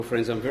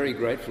Friends, I'm very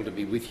grateful to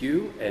be with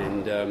you,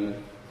 and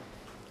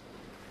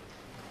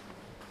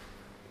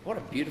what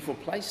a beautiful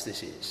place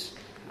this is.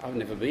 I've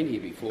never been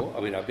here before.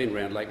 I mean, I've been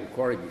around Lake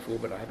Macquarie before,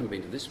 but I haven't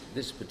been to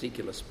this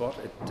particular spot.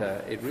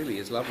 It really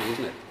is lovely,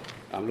 isn't it?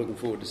 I'm looking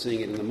forward to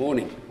seeing it in the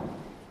morning.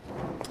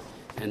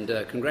 And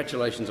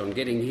congratulations on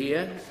getting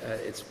here.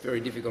 It's very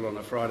difficult on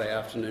a Friday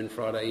afternoon,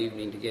 Friday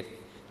evening to get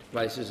to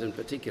places. In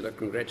particular,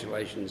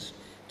 congratulations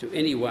to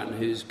anyone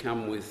who's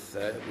come with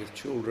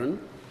children.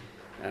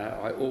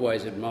 I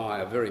always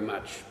admire very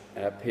much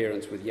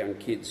parents with young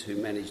kids who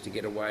manage to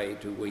get away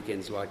to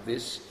weekends like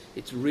this.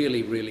 It's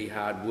really, really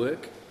hard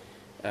work.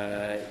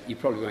 You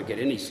probably won't get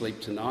any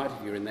sleep tonight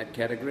if you're in that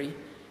category.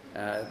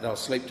 They'll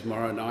sleep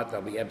tomorrow night.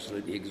 They'll be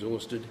absolutely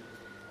exhausted.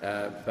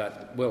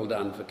 But well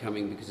done for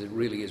coming, because it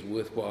really is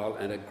worthwhile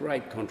and a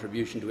great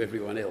contribution to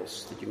everyone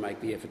else that you make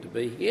the effort to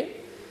be here.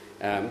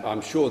 I'm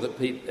sure that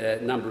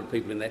a number of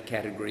people in that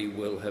category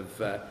will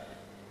have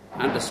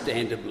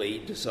understandably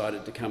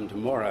decided to come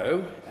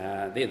tomorrow.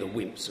 They're the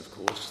wimps, of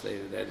course,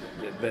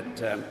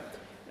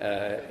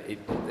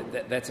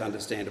 that's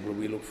understandable.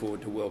 We look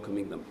forward to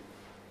welcoming them.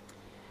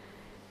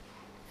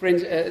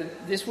 Friends,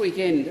 this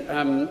weekend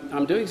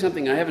I'm doing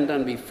something I haven't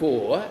done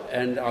before,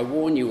 and I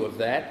warn you of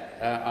that.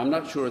 I'm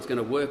not sure it's going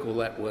to work all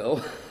that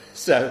well,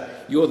 so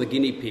you're the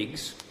guinea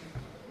pigs.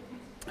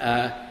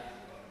 I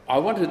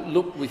want to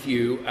look with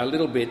you a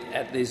little bit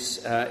at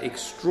this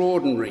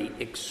extraordinary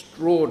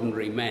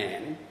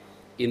man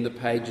in the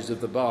pages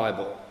of the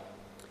Bible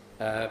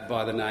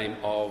by the name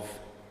of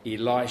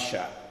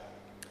Elisha.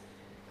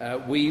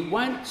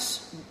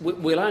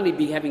 We'll only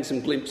be having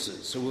some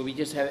glimpses, so we'll be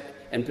just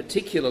and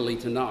particularly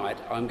tonight,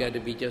 I'm going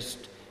to be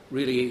just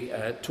really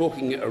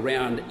talking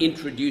around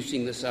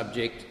introducing the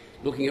subject,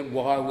 looking at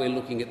why we're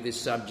looking at this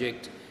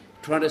subject,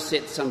 trying to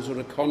set some sort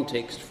of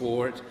context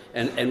for it,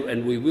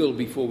 and we will,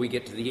 before we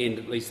get to the end,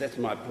 at least that's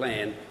my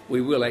plan, we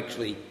will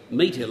actually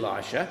meet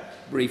Elisha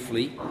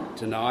briefly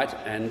tonight,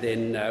 and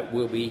then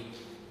we'll be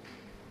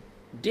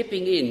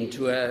dipping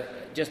into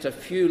just a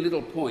few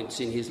little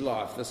points in his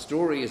life. The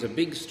story is a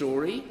big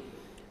story,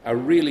 a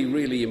really,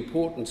 really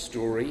important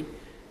story,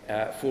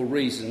 for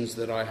reasons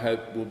that I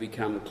hope will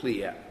become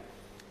clear.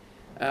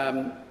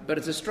 But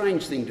it's a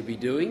strange thing to be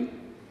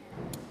doing.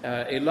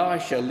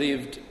 Elisha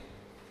lived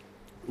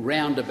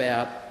round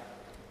about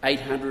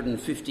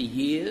 850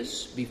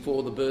 years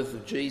before the birth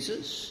of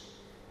Jesus.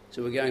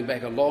 So we're going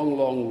back a long,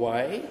 long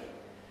way.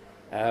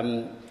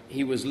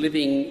 He was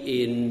living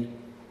in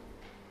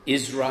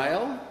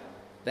Israel,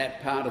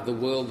 that part of the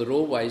world that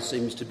always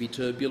seems to be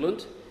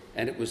turbulent,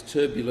 and it was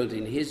turbulent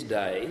in his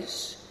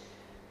days.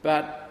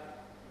 But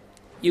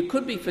you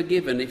could be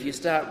forgiven if you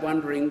start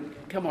wondering,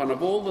 come on,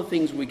 of all the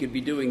things we could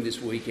be doing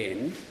this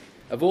weekend,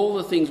 of all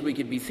the things we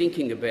could be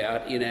thinking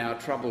about in our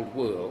troubled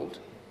world,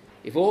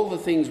 if all the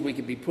things we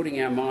could be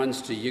putting our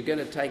minds to, you're going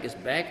to take us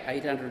back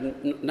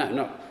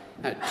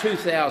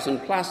 2,000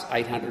 plus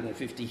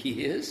 850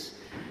 years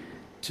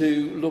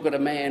to look at a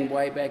man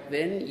way back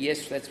then.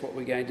 Yes, that's what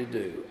we're going to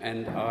do.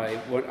 And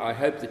I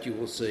hope that you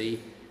will see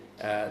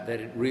that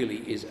it really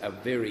is a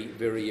very,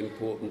 very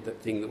important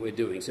thing that we're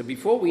doing. So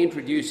before we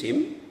introduce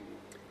him,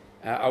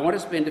 I want to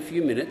spend a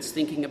few minutes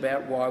thinking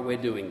about why we're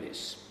doing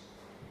this.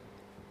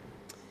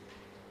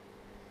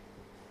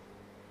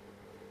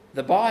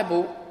 The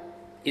Bible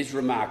is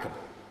remarkable.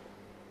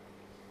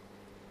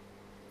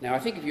 Now, I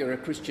think if you're a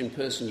Christian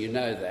person, you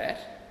know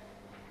that.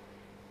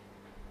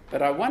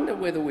 But I wonder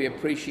whether we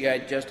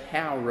appreciate just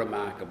how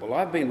remarkable.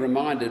 I've been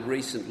reminded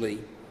recently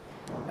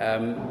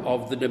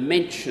of the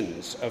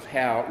dimensions of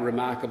how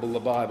remarkable the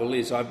Bible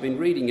is. I've been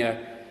reading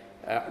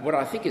what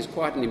I think is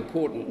quite an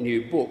important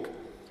new book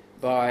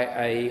by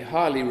a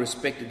highly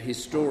respected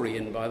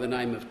historian by the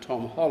name of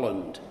Tom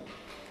Holland.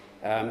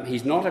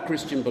 He's not a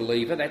Christian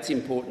believer, that's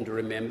important to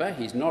remember.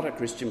 He's not a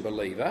Christian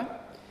believer,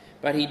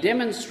 but he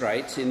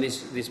demonstrates in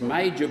this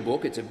major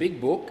book, it's a big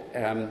book,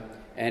 and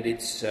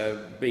it's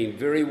been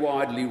very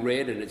widely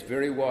read and it's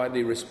very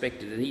widely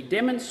respected, and he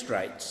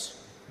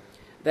demonstrates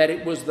that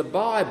it was the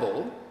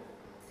Bible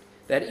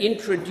that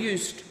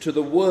introduced to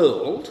the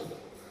world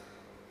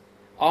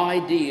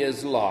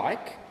ideas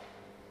like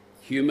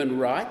human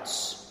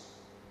rights,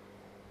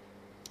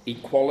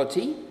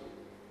 equality,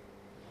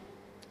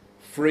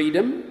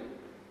 freedom,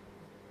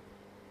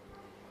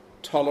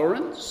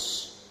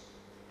 tolerance,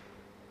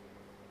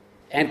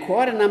 and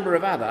quite a number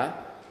of other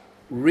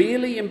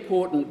really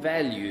important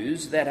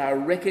values that are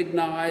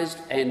recognised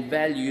and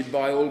valued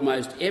by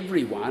almost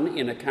everyone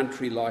in a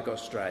country like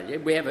Australia.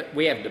 We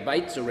have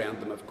debates around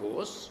them, of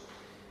course,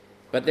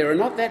 but there are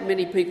not that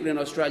many people in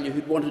Australia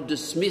who'd want to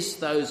dismiss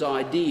those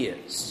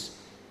ideas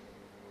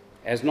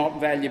as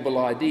not valuable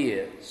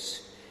ideas.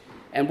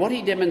 And what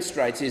he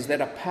demonstrates is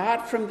that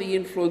apart from the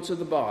influence of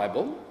the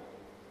Bible,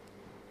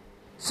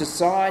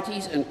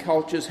 societies and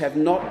cultures have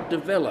not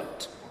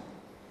developed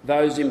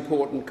those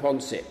important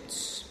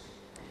concepts.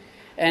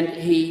 And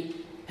he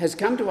has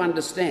come to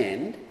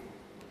understand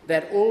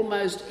that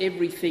almost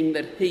everything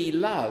that he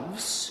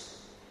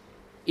loves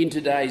in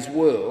today's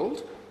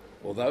world,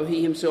 although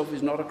he himself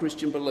is not a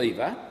Christian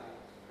believer,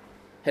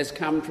 has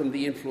come from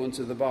the influence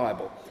of the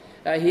Bible.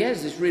 He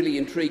has this really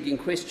intriguing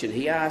question.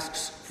 He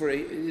asks,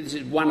 this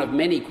is one of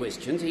many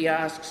questions, he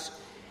asks,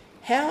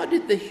 how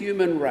did the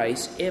human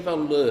race ever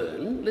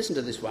learn, listen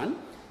to this one,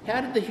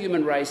 how did the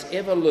human race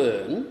ever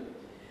learn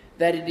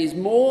that it is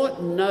more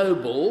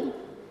noble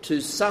to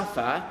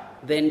suffer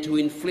than to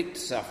inflict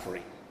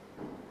suffering?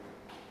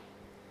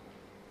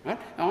 Right?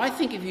 Now, I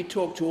think if you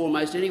talk to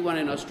almost anyone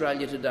in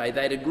Australia today,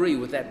 they'd agree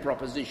with that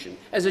proposition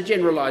as a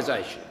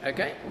generalisation,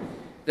 okay?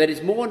 That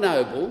it's more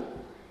noble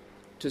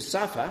to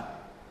suffer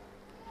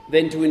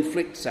than to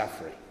inflict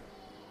suffering.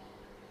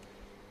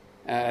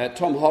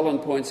 Tom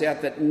Holland points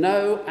out that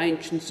no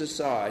ancient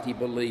society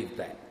believed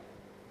that.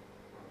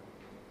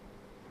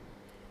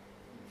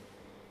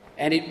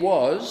 And it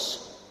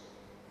was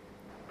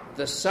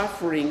the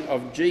suffering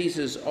of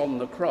Jesus on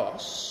the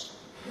cross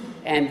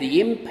and the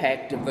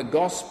impact of the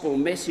gospel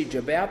message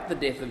about the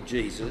death of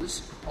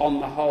Jesus on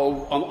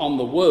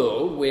the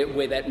world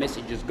where that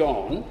message has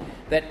gone,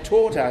 that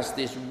taught us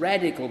this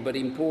radical but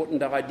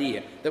important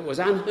idea that was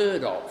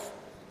unheard of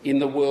in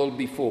the world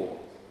before,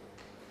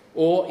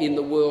 or in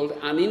the world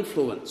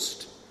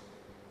uninfluenced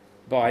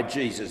by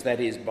Jesus, that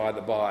is, by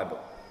the Bible.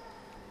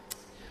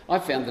 I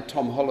found the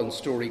Tom Holland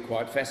story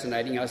quite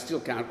fascinating. I still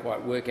can't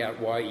quite work out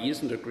why he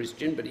isn't a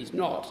Christian, but he's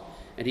not,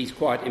 and he's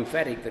quite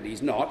emphatic that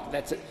he's not.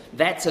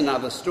 That's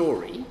another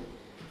story.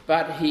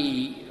 But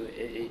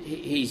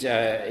he's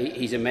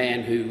a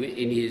man who,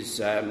 in his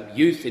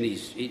youth,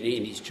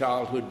 in his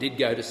childhood, did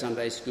go to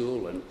Sunday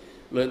school and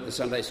learnt the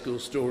Sunday school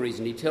stories,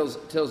 and he tells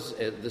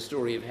the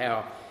story of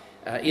how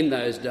in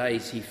those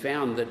days he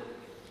found that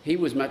he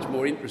was much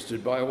more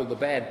interested by all the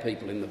bad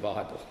people in the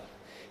Bible.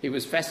 He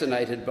was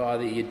fascinated by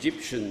the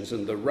Egyptians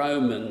and the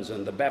Romans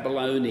and the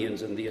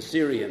Babylonians and the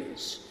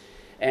Assyrians,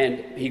 and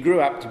he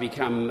grew up to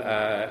become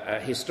a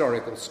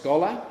historical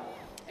scholar,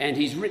 and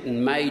he's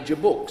written major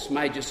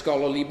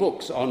scholarly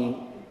books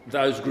on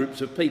those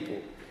groups of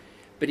people.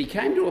 But he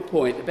came to a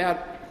point about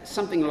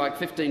something like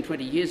 15,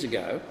 20 years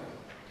ago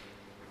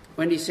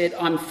when he said,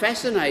 I'm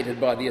fascinated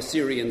by the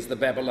Assyrians, the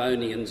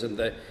Babylonians and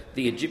the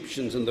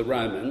Egyptians and the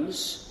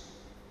Romans,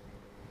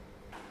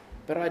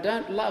 but I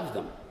don't love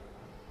them.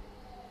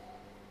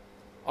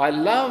 I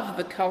love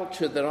the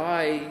culture that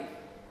I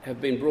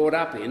have been brought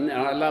up in, and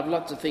I love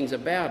lots of things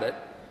about it,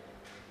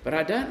 but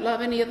I don't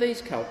love any of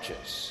these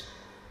cultures.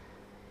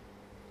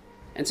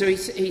 And so he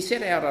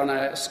set out on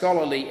a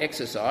scholarly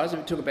exercise.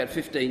 It took about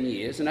 15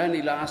 years, and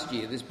only last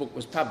year this book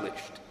was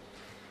published,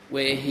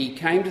 where he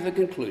came to the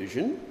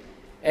conclusion,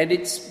 and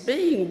it's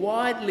being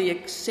widely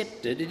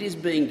accepted. It is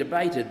being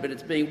debated, but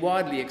it's being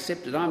widely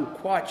accepted. I'm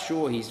quite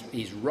sure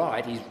he's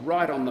right. He's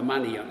right on the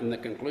money in the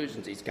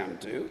conclusions he's come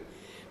to.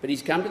 But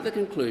he's come to the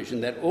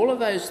conclusion that all of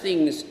those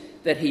things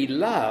that he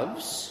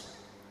loves,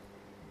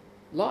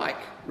 like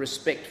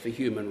respect for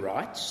human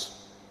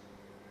rights,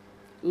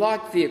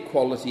 like the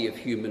equality of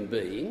human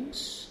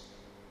beings,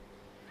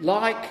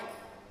 like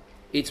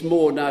it's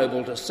more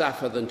noble to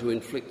suffer than to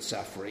inflict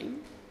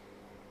suffering,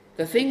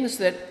 the things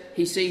that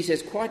he sees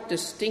as quite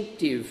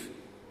distinctive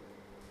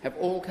have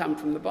all come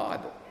from the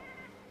Bible.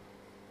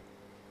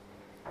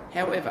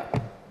 However,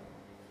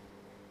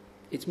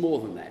 it's more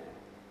than that.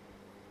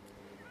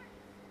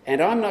 And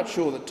I'm not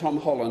sure that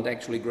Tom Holland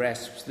actually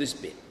grasps this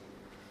bit.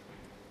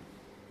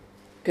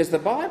 Because the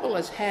Bible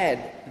has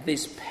had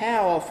this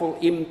powerful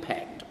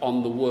impact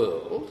on the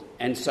world,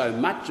 and so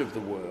much of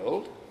the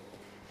world,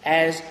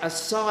 as a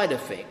side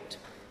effect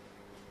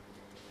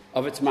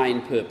of its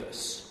main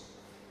purpose.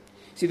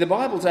 See, the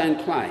Bible's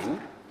own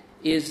claim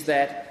is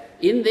that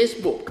in this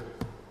book,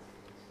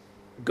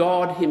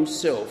 God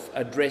himself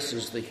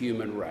addresses the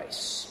human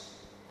race.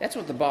 That's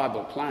what the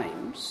Bible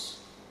claims.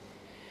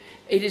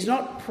 It is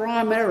not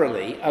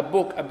primarily a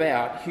book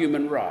about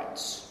human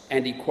rights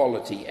and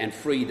equality and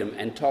freedom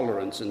and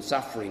tolerance and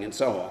suffering and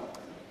so on.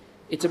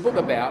 It's a book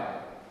about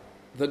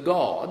the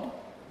God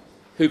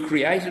who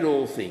created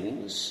all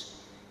things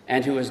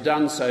and who has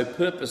done so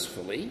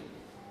purposefully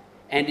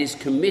and is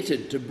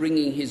committed to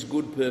bringing his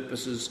good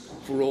purposes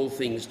for all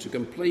things to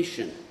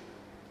completion.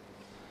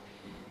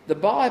 The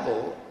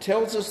Bible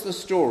tells us the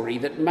story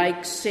that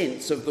makes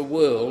sense of the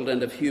world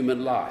and of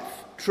human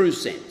life, true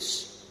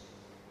sense.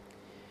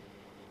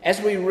 As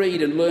we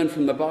read and learn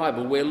from the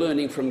Bible, we're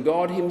learning from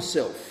God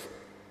himself,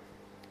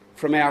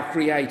 from our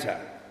Creator.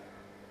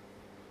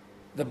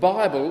 The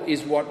Bible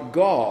is what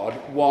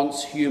God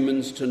wants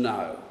humans to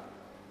know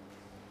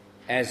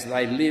as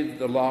they live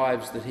the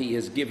lives that he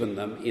has given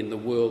them in the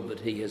world that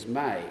he has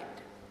made.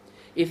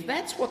 If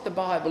that's what the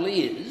Bible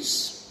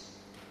is,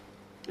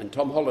 and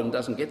Tom Holland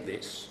doesn't get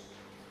this,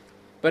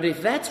 but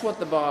if that's what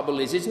the Bible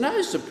is, it's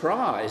no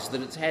surprise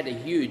that it's had a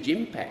huge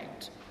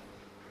impact,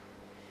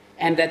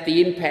 and that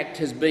the impact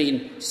has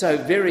been so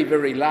very,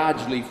 very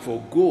largely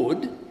for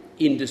good,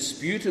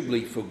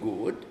 indisputably for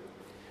good,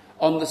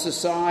 on the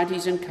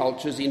societies and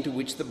cultures into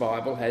which the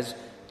Bible has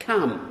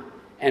come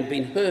and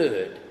been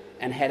heard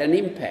and had an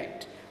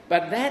impact.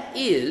 But that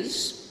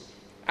is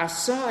a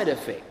side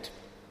effect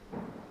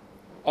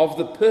of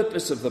the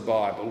purpose of the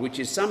Bible, which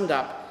is summed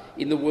up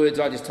in the words,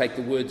 I just take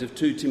the words of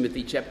 2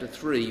 Timothy chapter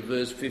 3,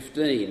 verse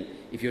 15,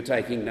 if you're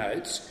taking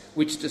notes,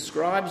 which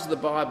describes the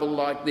Bible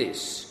like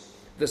this: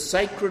 the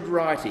sacred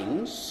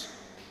writings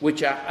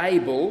which are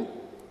able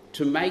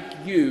to make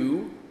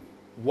you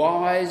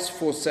wise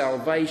for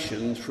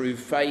salvation through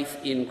faith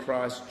in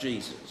Christ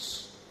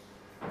Jesus.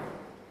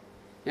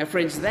 Now,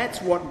 friends,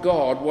 that's what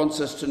God wants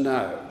us to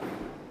know.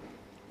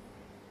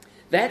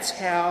 That's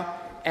how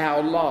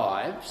our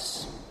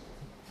lives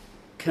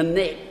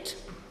connect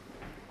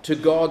to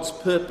God's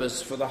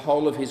purpose for the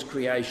whole of his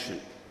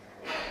creation.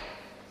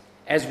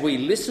 As we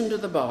listen to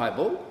the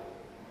Bible,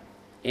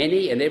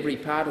 any and every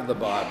part of the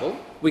Bible,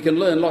 we can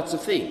learn lots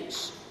of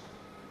things.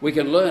 We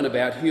can learn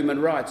about human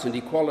rights and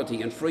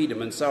equality and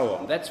freedom and so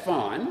on. That's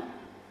fine.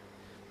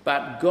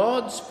 But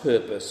God's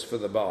purpose for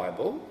the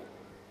Bible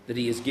that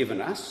he has given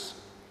us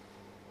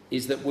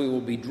is that we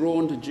will be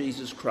drawn to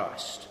Jesus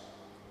Christ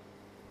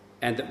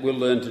and that we'll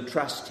learn to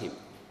trust him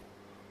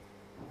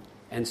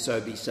and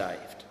so be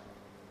saved.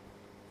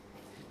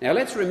 Now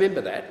let's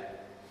remember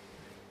that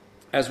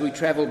as we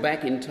travel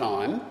back in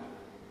time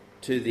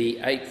to the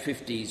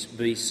 850s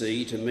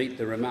BC to meet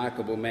the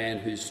remarkable man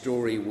whose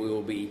story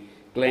we'll be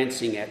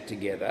glancing at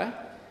together.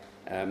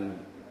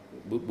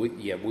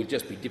 We'll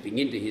just be dipping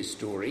into his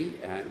story.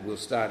 We'll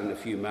start in a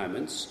few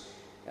moments.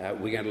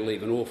 We're going to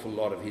leave an awful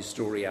lot of his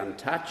story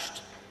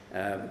untouched,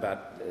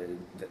 but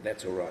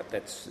that's all right.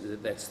 That's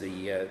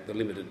the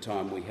limited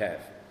time we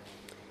have.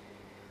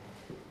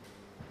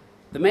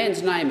 The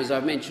man's name, as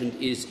I've mentioned,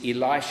 is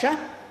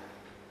Elisha,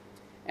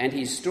 and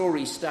his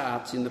story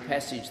starts in the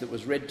passage that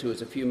was read to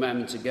us a few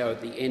moments ago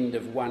at the end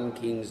of 1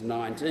 Kings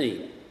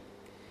 19.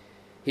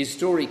 His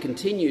story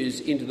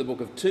continues into the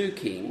book of 2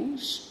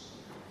 Kings,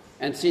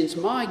 and since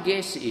my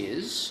guess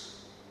is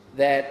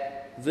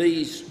that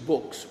these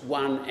books,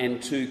 1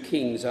 and 2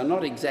 Kings, are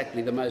not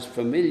exactly the most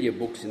familiar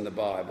books in the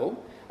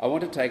Bible, I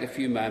want to take a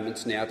few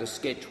moments now to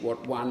sketch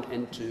what 1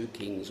 and 2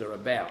 Kings are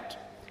about.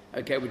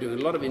 Okay, we're doing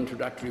a lot of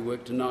introductory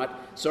work tonight.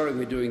 Sorry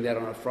we're doing that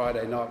on a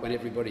Friday night when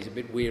everybody's a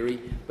bit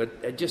weary,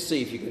 but just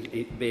see if you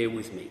can bear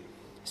with me.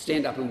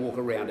 Stand up and walk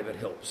around if it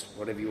helps,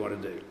 whatever you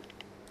want to do.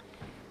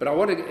 But I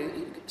want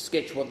to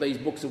sketch what these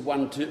books of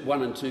 1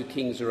 and 2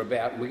 Kings are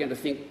about. We're going to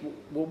think,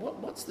 well,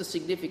 what's the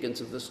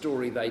significance of the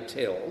story they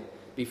tell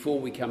before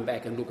we come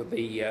back and look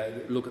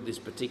at this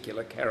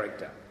particular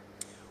character.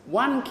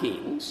 1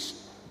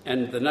 Kings,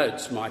 and the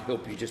notes might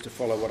help you just to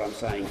follow what I'm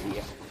saying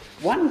here.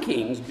 1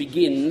 Kings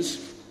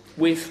begins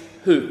with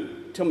who?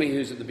 Tell me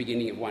who's at the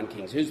beginning of 1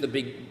 Kings. Who's the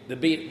big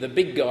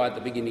guy at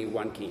the beginning of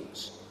 1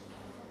 Kings?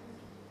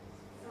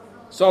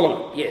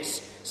 Solomon.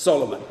 Yes,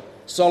 Solomon.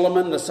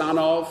 Solomon, the son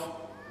of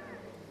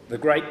the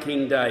great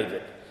King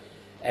David.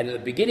 And at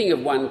the beginning of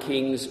 1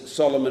 Kings,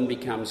 Solomon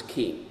becomes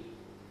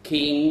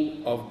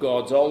king of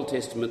God's Old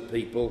Testament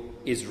people,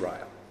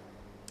 Israel.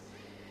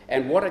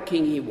 And what a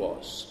king he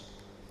was.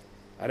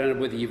 I don't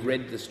know whether you've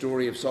read the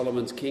story of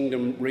Solomon's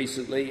kingdom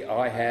recently.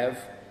 I have.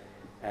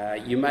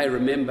 You may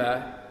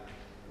remember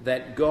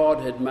that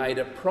God had made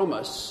a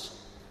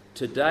promise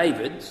to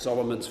David,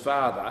 Solomon's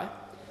father,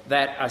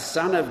 that a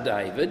son of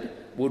David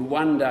would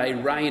one day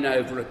reign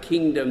over a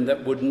kingdom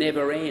that would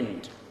never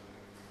end.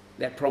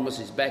 That promise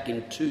is back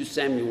in 2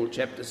 Samuel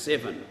chapter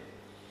 7.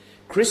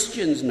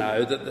 Christians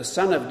know that the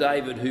son of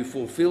David who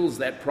fulfills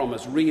that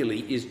promise really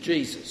is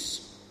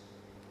Jesus.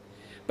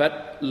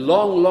 But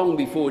long, long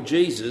before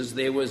Jesus,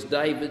 there was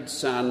David's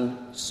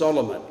son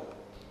Solomon.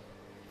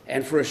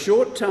 And for a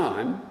short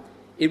time,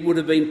 it would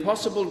have been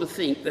possible to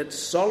think that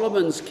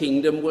Solomon's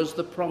kingdom was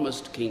the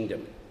promised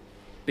kingdom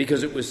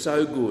because it was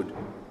so good.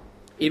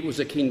 It was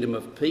a kingdom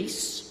of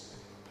peace.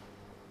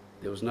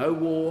 There was no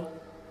war.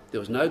 There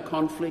was no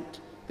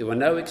conflict. There were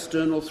no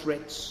external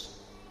threats.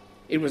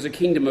 It was a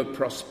kingdom of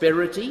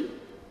prosperity.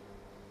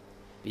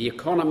 The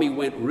economy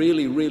went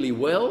really, really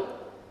well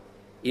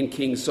in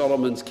King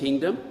Solomon's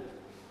kingdom.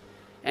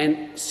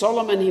 And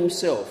Solomon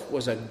himself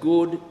was a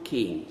good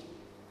king,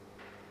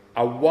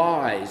 a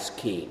wise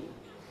king.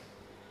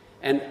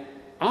 And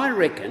I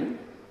reckon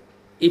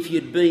if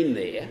you'd been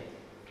there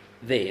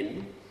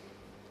then,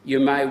 you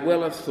may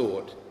well have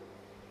thought,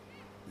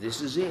 this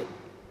is it.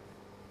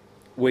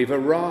 We've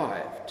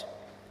arrived.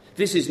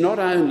 This is not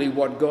only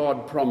what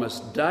God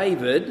promised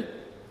David,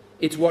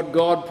 it's what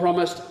God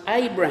promised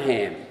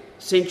Abraham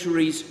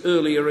centuries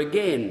earlier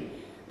again,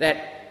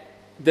 that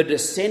the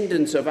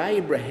descendants of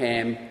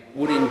Abraham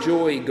would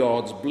enjoy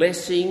God's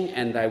blessing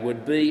and they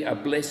would be a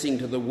blessing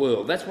to the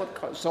world. That's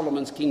what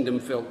Solomon's kingdom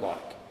felt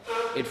like.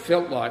 It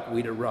felt like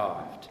we'd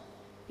arrived.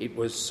 It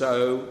was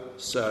so,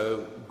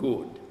 so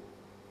good.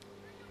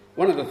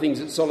 One of the things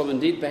that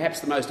Solomon did, perhaps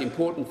the most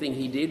important thing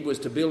he did, was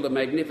to build a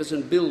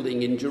magnificent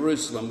building in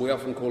Jerusalem. We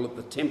often call it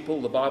the temple.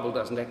 The Bible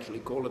doesn't actually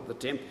call it the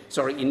temple.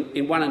 Sorry,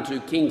 in 1 and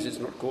 2 Kings it's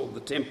not called the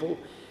temple.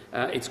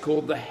 It's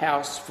called the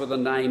house for the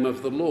name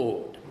of the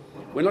Lord.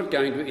 We're not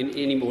going into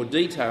any more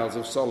details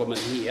of Solomon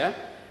here,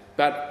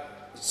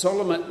 but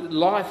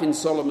Life in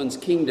Solomon's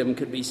kingdom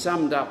could be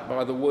summed up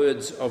by the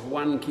words of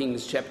 1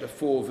 Kings chapter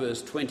 4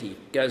 verse 20.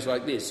 It goes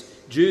like this: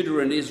 Judah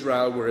and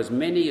Israel were as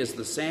many as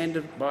the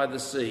sand by the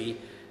sea.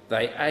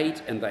 They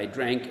ate and they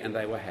drank and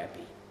they were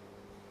happy.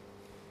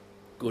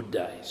 Good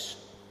days.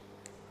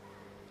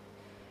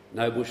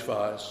 No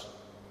bushfires,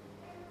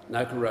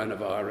 no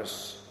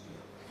coronavirus,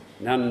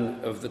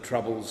 none of the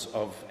troubles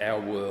of our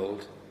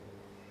world.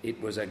 It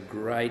was a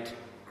great,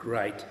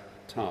 great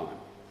time.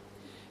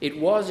 It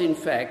was, in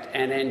fact,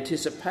 an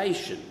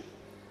anticipation,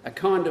 a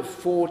kind of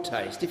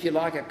foretaste, if you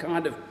like, a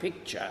kind of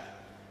picture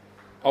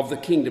of the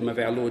kingdom of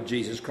our Lord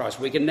Jesus Christ.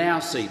 We can now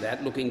see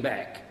that looking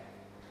back.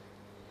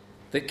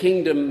 The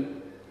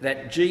kingdom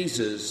that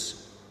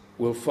Jesus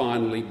will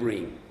finally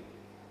bring.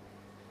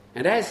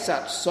 And as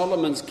such,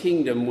 Solomon's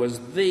kingdom was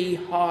the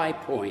high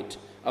point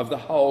of the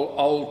whole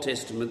Old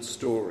Testament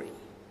story.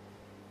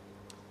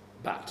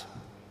 But,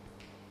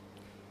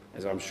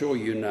 as I'm sure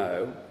you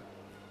know,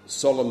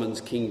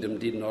 Solomon's kingdom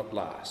did not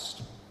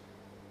last.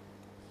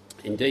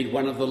 Indeed,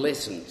 one of the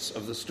lessons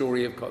of the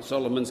story of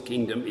Solomon's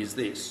kingdom is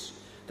this: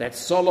 that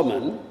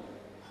Solomon,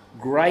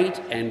 great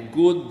and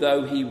good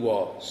though he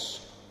was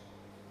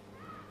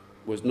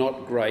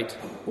not great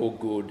or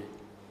good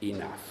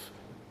enough.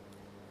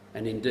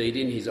 And indeed,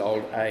 in his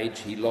old age,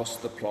 he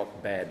lost the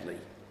plot badly.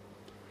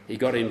 He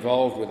got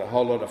involved with a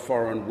whole lot of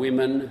foreign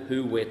women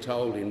who, we're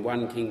told in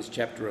 1 Kings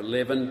chapter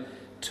 11,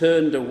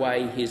 turned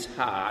away his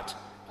heart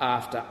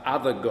after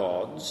other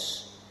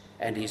gods,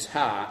 and his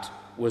heart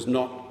was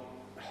not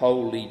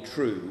wholly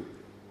true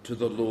to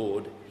the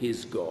Lord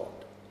his God.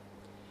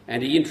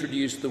 And he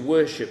introduced the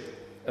worship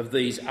of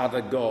these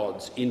other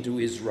gods into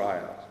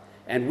Israel,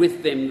 and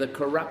with them the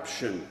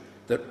corruption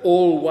that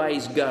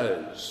always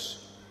goes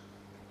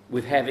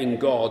with having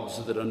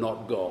gods that are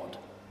not God.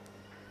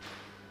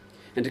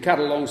 And to cut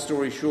a long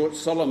story short,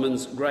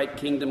 Solomon's great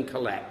kingdom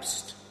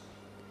collapsed.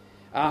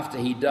 After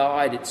he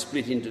died, it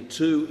split into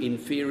two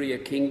inferior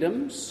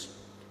kingdoms.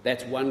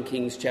 That's 1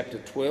 Kings chapter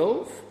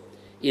 12.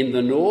 In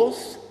the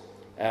north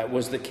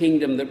was the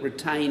kingdom that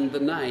retained the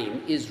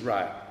name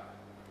Israel.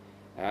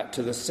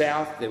 To the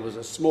south, there was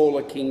a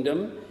smaller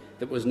kingdom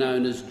that was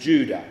known as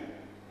Judah.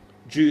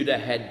 Judah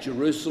had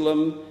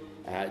Jerusalem.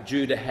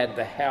 Judah had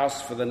the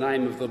house for the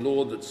name of the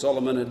Lord that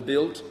Solomon had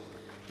built.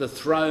 The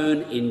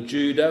throne in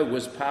Judah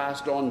was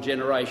passed on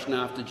generation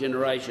after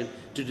generation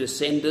to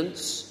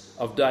descendants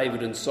of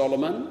David and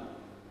Solomon.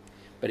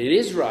 But in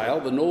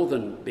Israel, the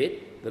northern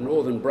bit, the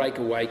northern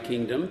breakaway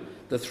kingdom,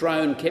 the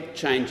throne kept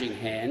changing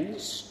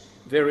hands,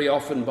 very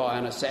often by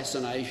an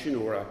assassination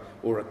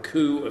or a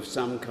coup of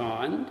some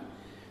kind.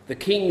 The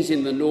kings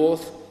in the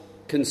north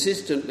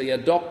consistently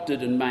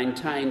adopted and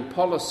maintained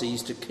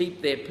policies to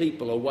keep their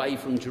people away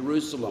from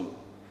Jerusalem,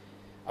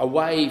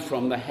 away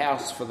from the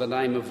house for the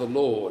name of the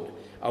Lord,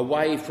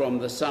 away from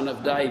the Son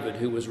of David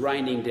who was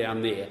reigning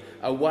down there,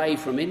 away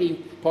from any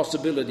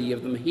possibility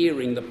of them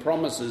hearing the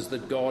promises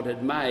that God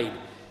had made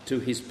to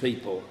his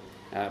people,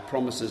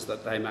 promises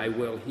that they may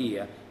well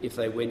hear if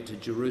they went to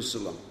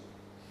Jerusalem.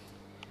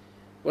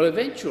 Well,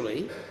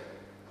 eventually,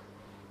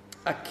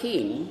 a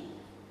king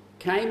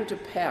came to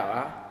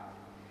power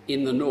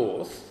in the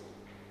north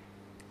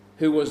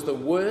who was the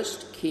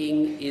worst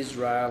king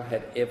Israel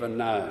had ever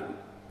known.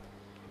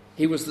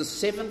 He was the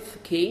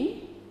seventh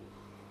king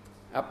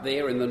up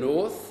there in the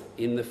north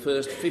in the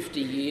first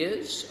 50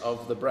 years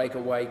of the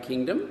breakaway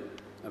kingdom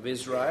of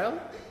Israel,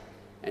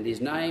 and his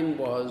name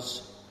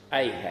was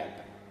Ahab.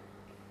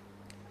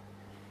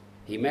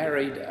 He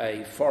married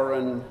a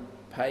foreign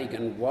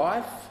pagan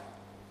wife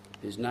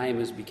whose name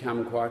has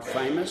become quite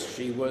famous.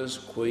 She was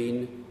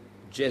Queen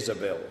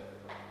Jezebel.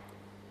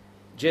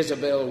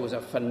 Jezebel was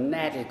a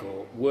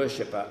fanatical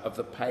worshipper of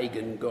the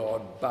pagan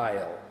god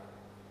Baal.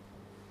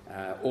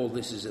 All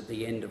this is at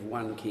the end of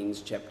 1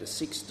 Kings chapter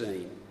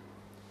 16.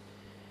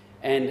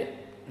 And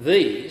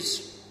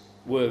these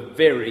were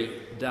very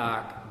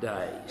dark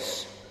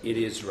days in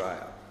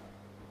Israel.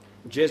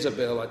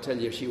 Jezebel, I tell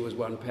you, she was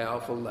one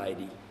powerful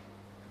lady.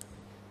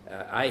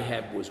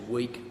 Ahab was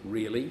weak,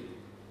 really.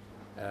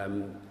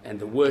 And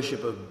the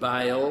worship of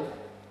Baal,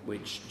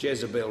 which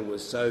Jezebel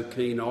was so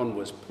keen on,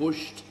 was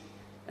pushed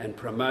and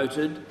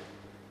promoted,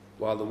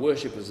 while the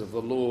worshippers of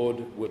the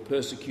Lord were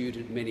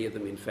persecuted. Many of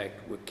them, in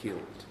fact, were killed.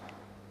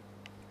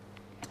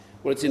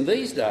 Well, it's in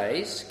these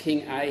days,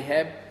 King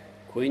Ahab,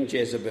 Queen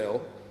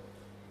Jezebel,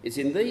 it's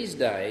in these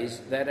days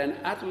that an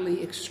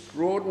utterly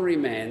extraordinary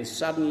man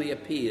suddenly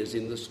appears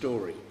in the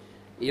story.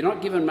 You're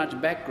not given much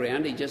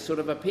background, he just sort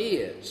of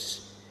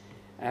appears.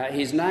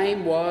 His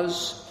name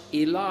was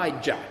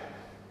Elijah,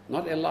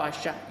 not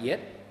Elisha yet,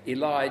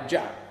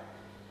 Elijah.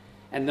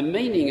 And the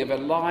meaning of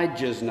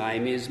Elijah's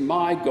name is,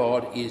 my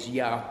God is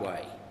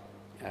Yahweh.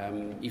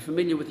 You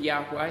familiar with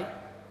Yahweh?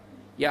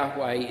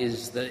 Yahweh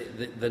is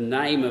the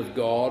name of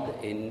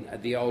God in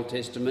the Old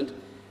Testament.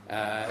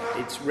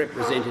 It's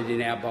represented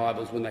in our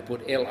Bibles when they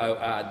put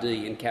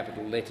L-O-R-D in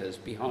capital letters.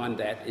 Behind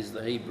that is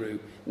the Hebrew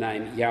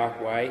name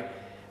Yahweh.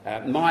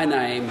 My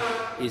name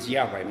is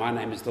Yahweh. My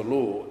name is the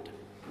Lord.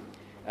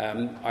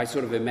 I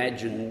sort of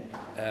imagine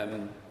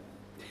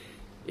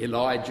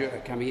Elijah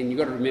are coming in. You've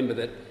got to remember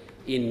that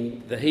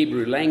in the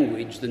Hebrew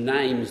language, the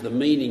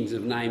meanings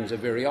of names are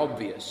very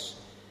obvious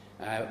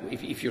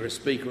if you're a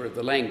speaker of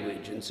the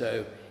language. And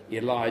so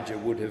Elijah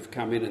would have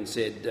come in and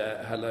said,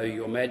 "Hello,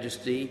 Your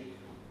Majesty,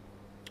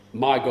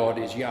 my God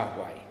is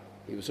Yahweh."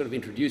 He was sort of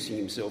introducing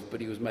himself,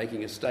 but he was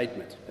making a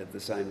statement at the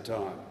same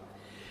time.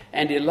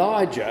 And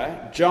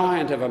Elijah,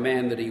 giant of a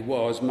man that he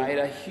was, made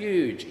a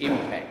huge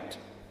impact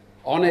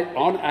on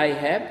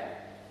Ahab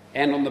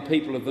and on the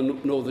people of the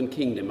northern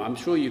kingdom. I'm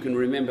sure you can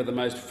remember the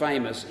most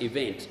famous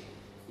event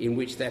in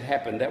which that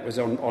happened. That was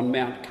on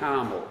Mount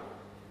Carmel,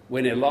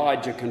 when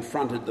Elijah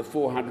confronted the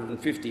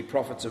 450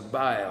 prophets of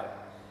Baal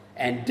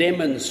and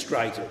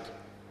demonstrated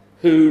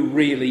who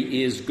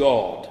really is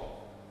God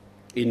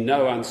in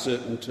no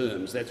uncertain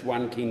terms. That's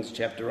 1 Kings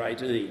chapter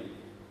 18.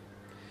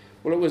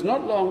 Well, it was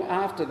not long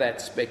after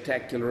that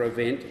spectacular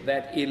event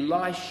that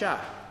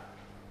Elisha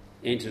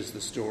enters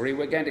the story.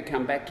 We're going to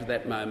come back to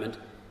that moment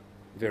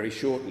very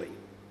shortly.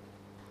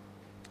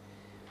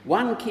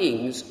 1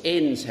 Kings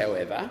ends,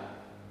 however,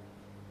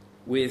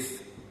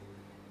 with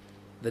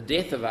the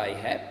death of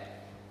Ahab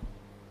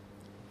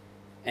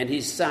and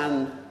his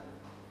son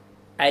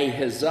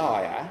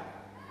Ahaziah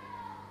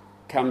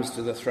comes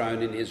to the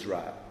throne in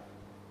Israel.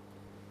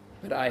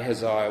 But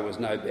Ahaziah was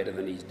no better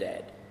than his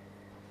dad.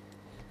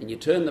 And you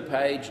turn the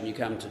page and you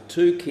come to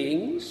 2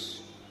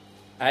 Kings.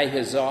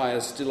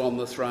 Ahaziah's still on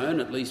the throne,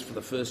 at least for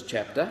the first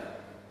chapter.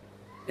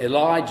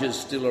 Elijah's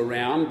still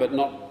around, but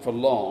not for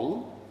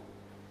long.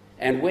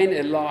 And when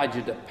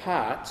Elijah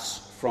departs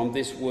from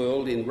this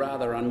world in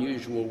rather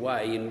unusual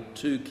way in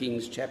 2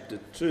 Kings chapter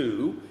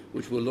 2,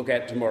 which we'll look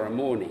at tomorrow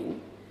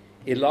morning,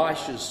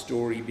 Elisha's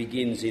story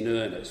begins in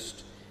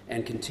earnest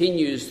and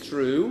continues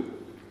through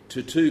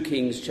to 2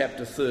 Kings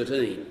chapter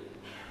 13.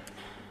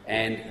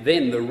 And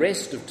then the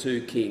rest of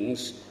 2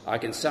 Kings, I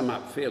can sum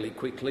up fairly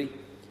quickly.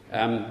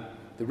 The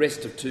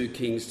rest of 2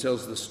 Kings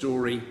tells the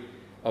story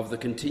of the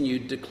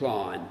continued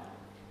decline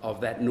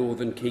of that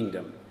northern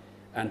kingdom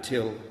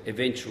until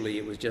eventually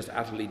it was just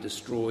utterly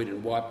destroyed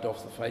and wiped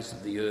off the face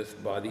of the earth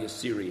by the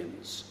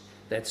Assyrians.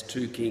 That's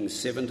 2 Kings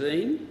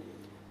 17.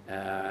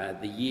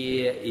 The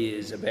year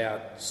is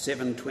about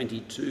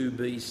 722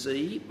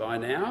 BC by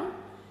now.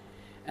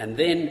 And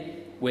then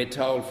we're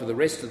told for the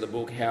rest of the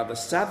book how the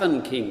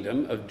southern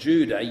kingdom of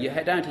Judah, you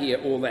don't hear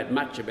all that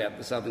much about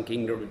the southern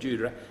kingdom of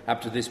Judah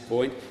up to this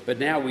point, but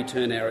now we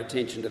turn our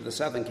attention to the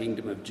southern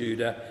kingdom of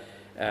Judah.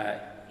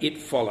 It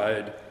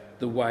followed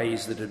the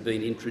ways that had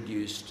been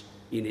introduced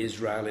in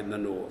Israel in the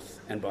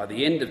north. And by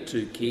the end of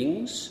 2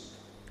 Kings,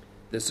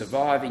 the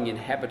surviving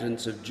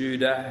inhabitants of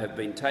Judah have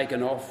been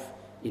taken off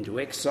into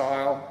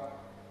exile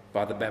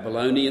by the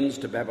Babylonians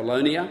to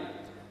Babylonia,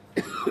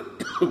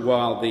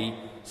 while the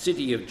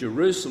city of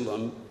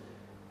Jerusalem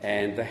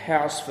and the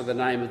house for the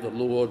name of the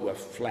Lord were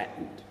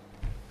flattened,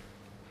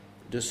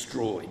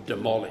 destroyed,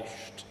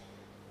 demolished.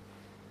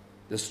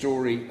 The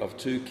story of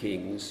 2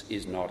 Kings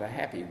is not a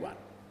happy one.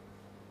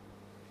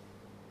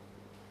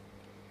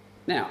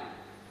 Now,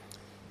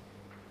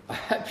 I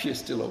hope you're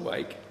still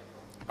awake.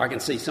 I can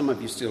see some of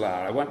you still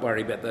are. I won't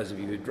worry about those of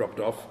you who dropped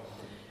off.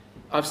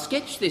 I've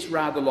sketched this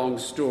rather long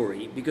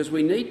story because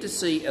we need to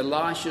see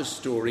Elisha's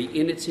story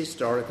in its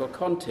historical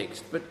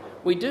context. But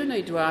we do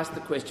need to ask the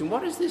question,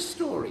 what is this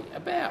story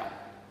about?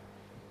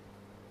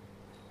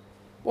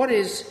 What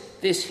is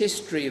this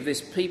history of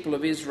this people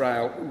of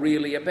Israel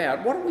really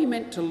about? What are we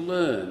meant to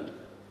learn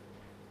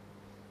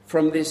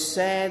from this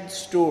sad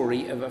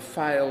story of a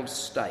failed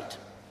state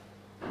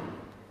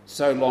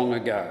so long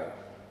ago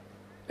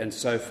and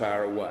so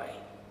far away?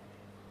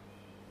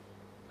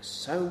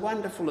 So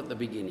wonderful at the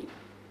beginning,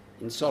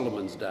 in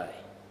Solomon's day,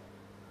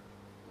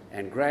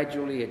 and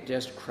gradually it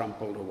just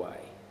crumpled away,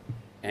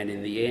 and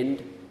in the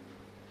end,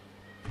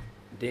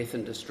 death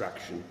and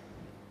destruction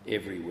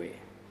everywhere.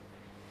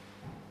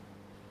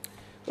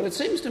 Well, it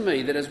seems to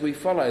me that as we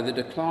follow the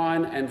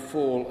decline and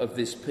fall of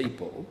this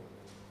people,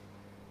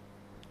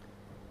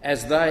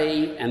 as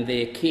they and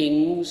their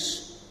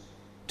kings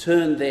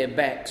turned their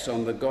backs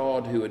on the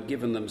God who had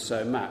given them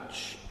so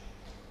much,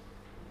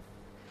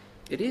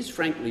 it is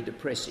frankly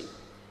depressing.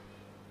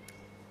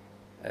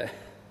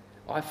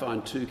 I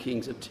find 2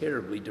 Kings a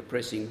terribly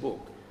depressing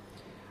book.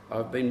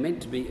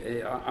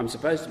 I'm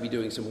supposed to be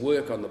doing some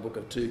work on the book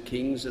of 2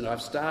 Kings, and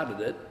I've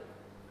started it.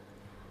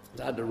 I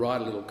started to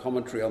write a little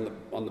commentary on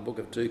the book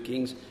of 2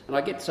 Kings, and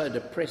I get so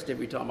depressed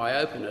every time I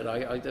open it.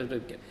 I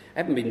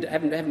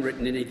haven't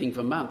written anything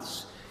for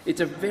months.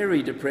 It's a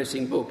very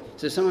depressing book.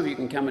 So some of you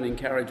can come and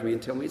encourage me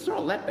and tell me it's not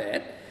all that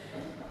bad.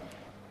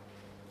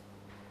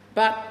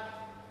 But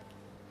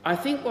I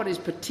think what is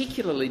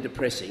particularly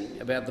depressing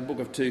about the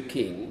book of 2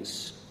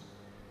 Kings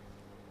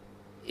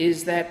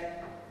is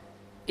that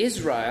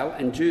Israel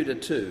and Judah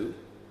too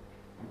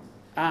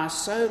are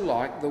so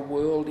like the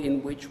world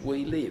in which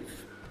we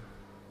live.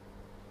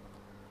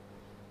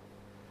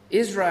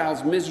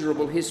 Israel's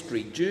miserable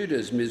history,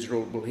 Judah's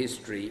miserable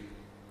history,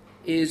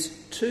 is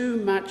too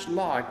much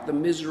like the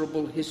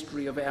miserable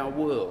history of our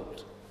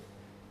world.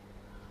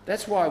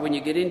 That's why when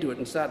you get into it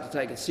and start to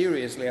take it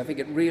seriously, I think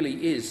it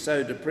really is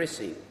so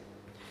depressing.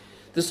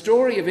 The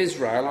story of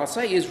Israel, I'll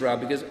say Israel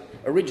because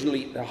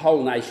originally the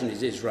whole nation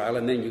is Israel,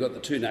 and then you've got the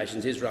two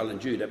nations, Israel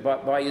and Judah.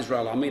 By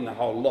Israel, I mean the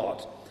whole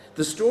lot.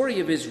 The story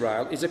of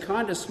Israel is a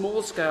kind of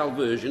small-scale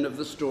version of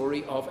the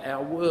story of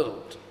our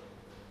world.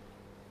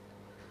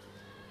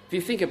 If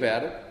you think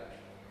about it,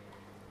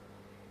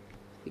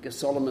 think of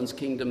Solomon's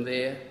kingdom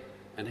there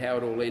and how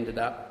it all ended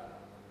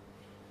up.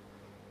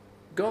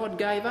 God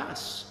gave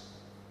us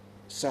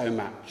so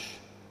much.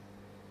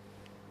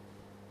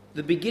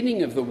 The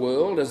beginning of the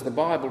world, as the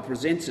Bible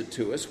presents it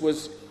to us,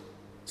 was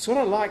sort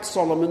of like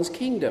Solomon's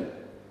kingdom.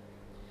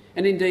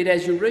 And indeed,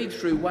 as you read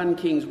through 1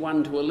 Kings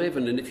 1 to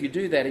 11, and if you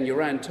do that in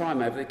your own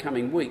time over the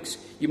coming weeks,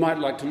 you might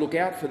like to look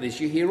out for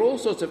this. You hear all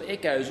sorts of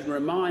echoes and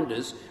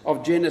reminders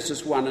of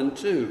Genesis 1 and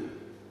 2.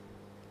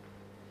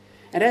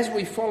 And as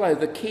we follow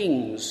the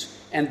kings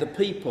and the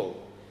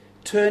people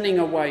turning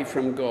away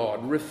from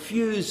God,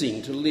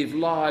 refusing to live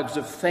lives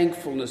of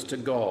thankfulness to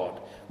God,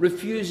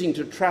 refusing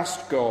to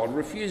trust God,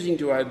 refusing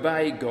to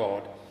obey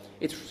God,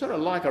 it's sort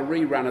of like a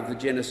rerun of the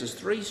Genesis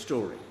 3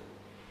 story.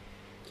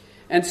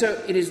 And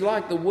so it is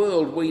like the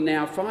world we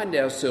now find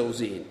ourselves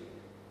in.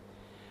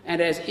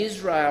 And as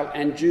Israel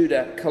and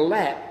Judah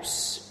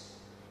collapse,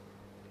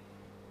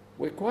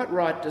 we're quite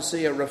right to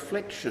see a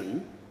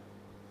reflection,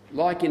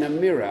 like in a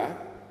mirror,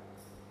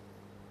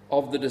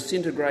 of the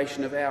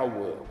disintegration of our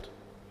world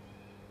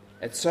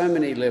at so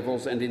many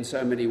levels and in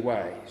so many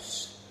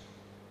ways.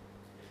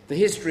 The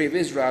history of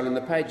Israel in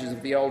the pages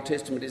of the Old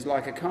Testament is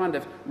like a kind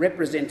of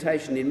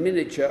representation in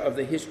miniature of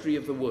the history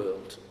of the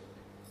world.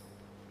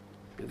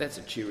 And that's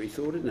a cheery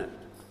thought, isn't it?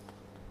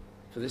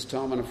 For this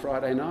time on a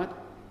Friday night.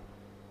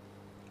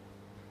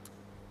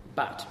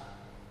 But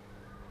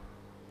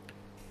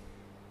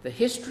the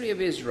history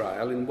of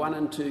Israel in 1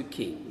 and 2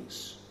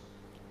 Kings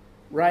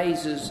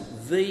raises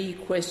the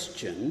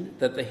question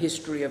that the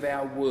history of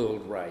our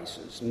world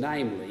raises,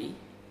 namely,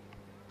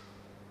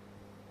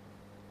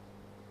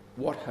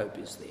 what hope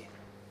is there?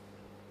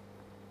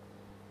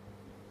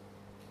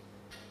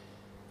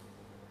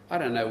 I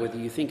don't know whether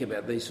you think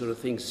about these sort of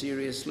things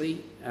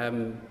seriously.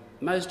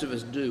 Most of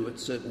us do at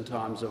certain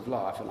times of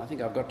life, and I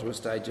think I've got to a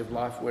stage of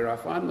life where I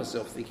find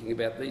myself thinking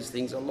about these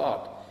things a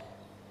lot.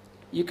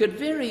 You could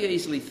very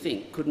easily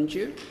think, couldn't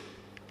you,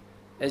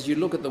 as you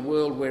look at the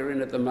world we're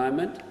in at the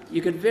moment,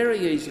 you could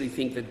very easily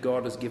think that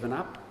God has given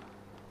up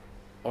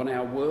on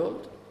our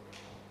world.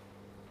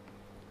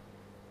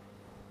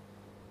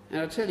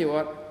 And I'll tell you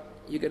what,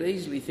 you could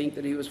easily think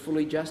that he was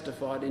fully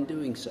justified in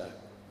doing so.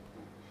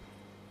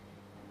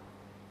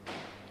 A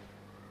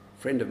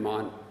friend of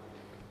mine,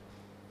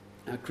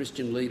 a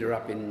Christian leader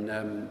up in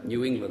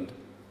New England,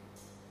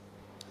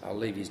 I'll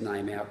leave his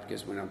name out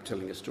because when I'm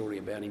telling a story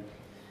about him,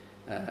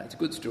 it's a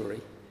good story.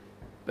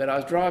 But I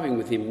was driving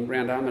with him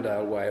round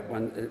Armidale Way at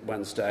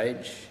one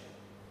stage,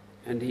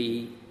 and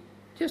he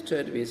just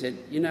turned to me and said,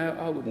 "You know,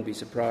 I wouldn't be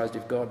surprised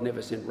if God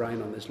never sent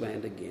rain on this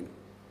land again."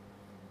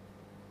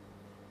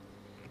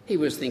 He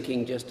was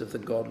thinking just of the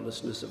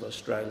godlessness of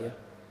Australia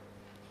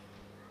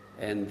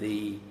and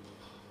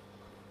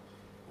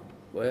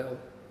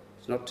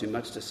it's not too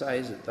much to say,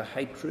 is it, the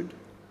hatred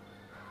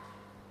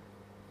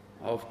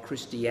of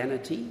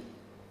Christianity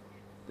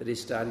that is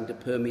starting to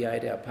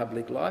permeate our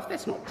public life.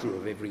 That's not true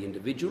of every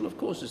individual, of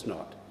course it's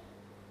not.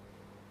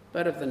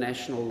 But of the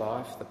national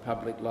life, the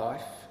public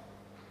life.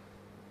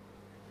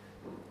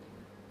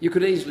 You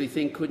could easily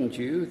think, couldn't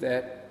you,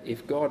 that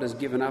if God has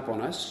given up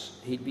on us,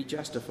 he'd be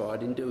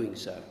justified in doing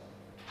so.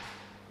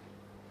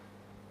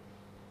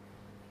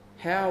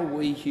 How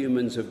we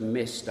humans have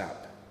messed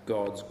up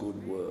God's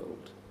good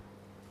world.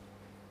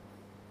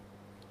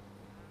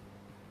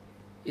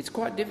 It's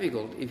quite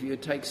difficult if you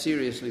take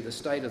seriously the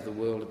state of the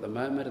world at the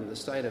moment and the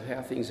state of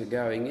how things are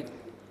going.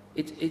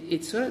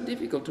 It's so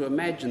difficult to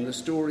imagine the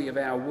story of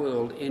our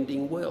world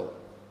ending well,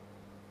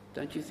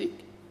 don't you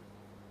think?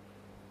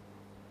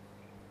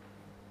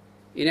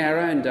 In our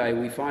own day,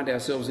 we find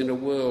ourselves in a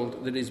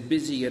world that is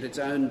busy at its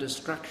own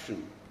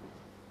destruction.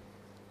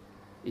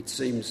 It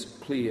seems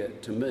clear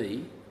to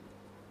me,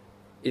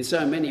 in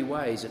so many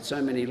ways, at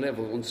so many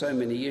levels, on so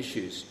many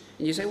issues.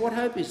 And you say, what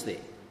hope is there?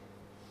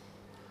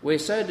 We're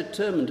so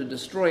determined to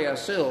destroy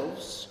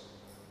ourselves.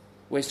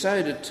 We're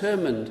so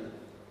determined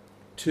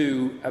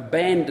to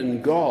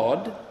abandon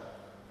God.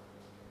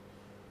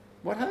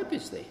 What hope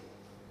is there?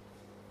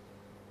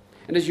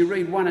 And as you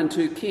read 1 and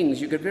 2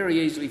 Kings, you could very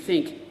easily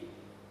think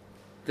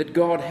that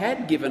God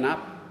had given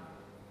up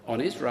on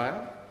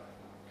Israel.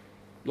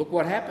 Look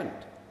what happened.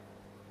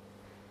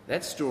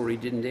 That story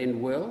didn't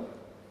end well.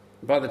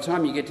 By the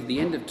time you get to the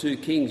end of 2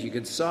 Kings, you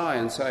could sigh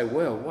and say,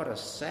 well, what a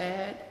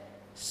sad,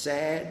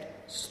 sad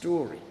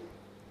story.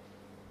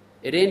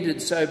 It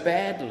ended so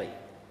badly.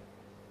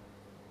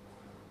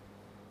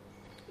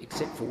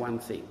 Except for one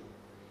thing.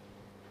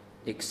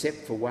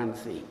 Except for one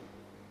thing.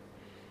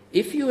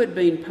 If you had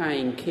been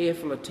paying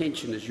careful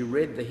attention as you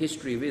read the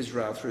history of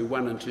Israel through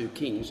 1 and 2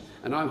 Kings,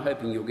 and I'm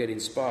hoping you'll get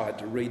inspired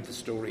to read the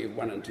story of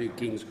 1 and 2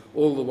 Kings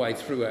all the way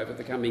through over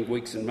the coming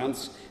weeks and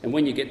months, and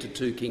when you get to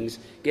 2 Kings,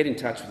 get in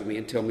touch with me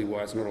and tell me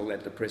why it's not all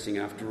that depressing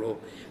after all.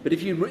 But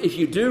if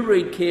you do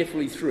read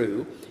carefully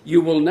through, you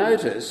will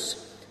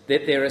notice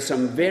that there are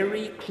some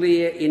very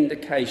clear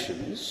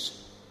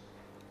indications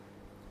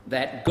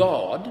that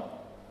God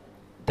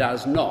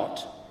does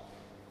not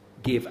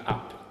give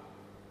up.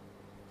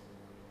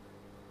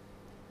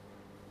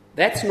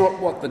 That's not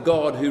what the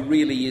God who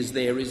really is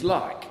there is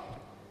like.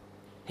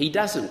 He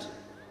doesn't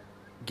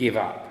give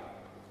up.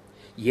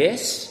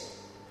 Yes,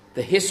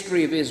 the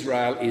history of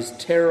Israel is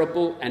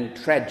terrible and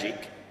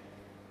tragic,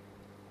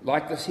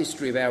 like the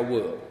history of our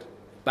world,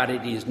 but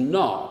it is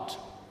not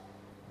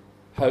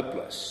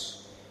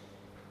hopeless.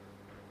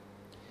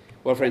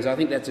 Well, friends, I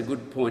think that's a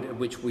good point at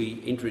which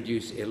we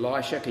introduce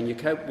Elisha. Can you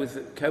cope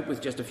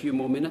with just a few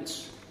more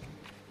minutes?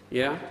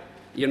 Yeah?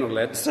 You're not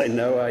allowed to say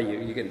no, are you?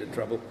 You get into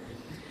trouble.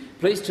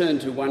 Please turn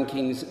to 1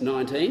 Kings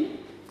 19.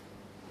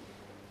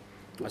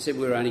 I said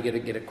we were only going to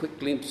get a quick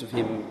glimpse of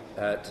him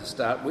to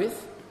start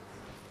with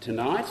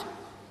tonight.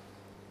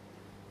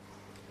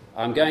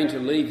 I'm going to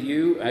leave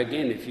you,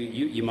 again, if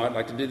you might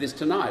like to do this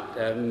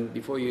tonight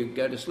before you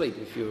go to sleep,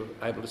 if you're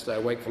able to stay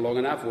awake for long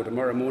enough, or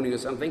tomorrow morning or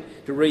something,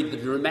 to read the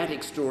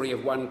dramatic story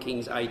of 1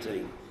 Kings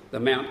 18, the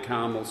Mount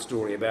Carmel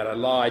story about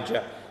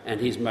Elijah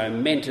and his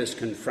momentous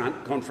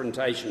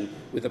confrontation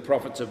with the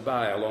prophets of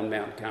Baal on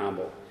Mount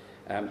Carmel.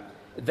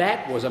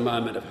 That was a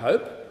moment of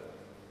hope.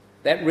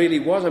 That really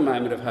was a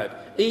moment of hope.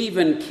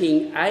 Even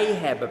King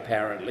Ahab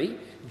apparently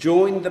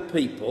joined the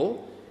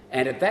people,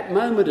 and at that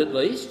moment at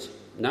least,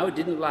 no, it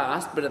didn't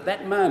last, but at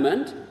that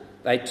moment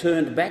they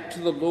turned back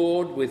to the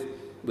Lord with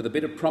a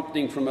bit of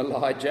prompting from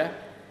Elijah.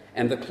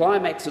 And the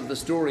climax of the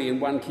story in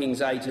 1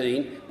 Kings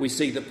 18, we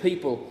see the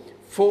people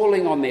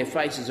falling on their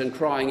faces and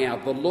crying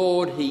out, "The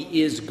Lord,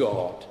 He is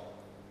God.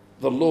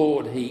 The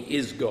Lord, He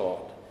is God."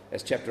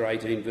 That's chapter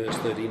 18, verse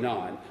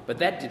 39. But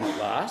that didn't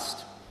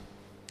last.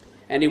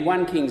 And in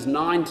 1 Kings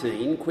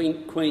 19,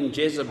 Queen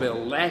Jezebel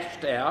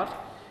lashed out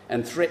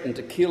and threatened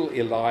to kill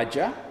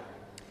Elijah.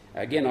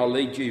 Again, I'll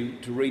lead you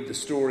to read the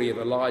story of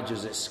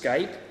Elijah's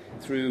escape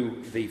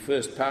through the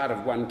first part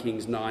of 1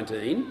 Kings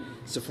 19.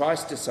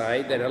 Suffice to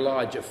say that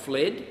Elijah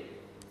fled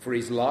for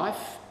his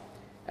life,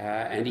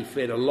 and he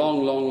fled a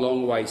long, long,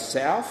 long way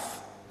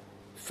south,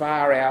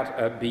 far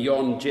out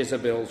beyond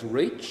Jezebel's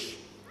reach.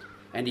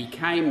 And he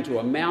came to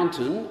a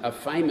mountain, a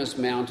famous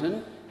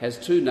mountain, has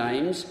two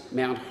names,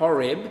 Mount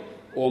Horeb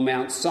or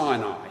Mount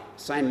Sinai.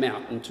 Same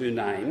mountain, two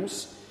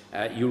names.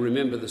 You'll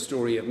remember the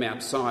story of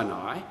Mount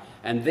Sinai.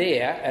 And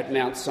there, at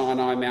Mount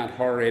Sinai, Mount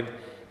Horeb,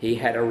 he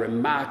had a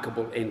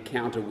remarkable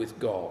encounter with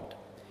God,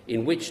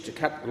 in which, to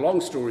cut the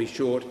long story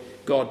short,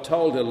 God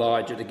told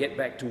Elijah to get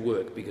back to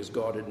work because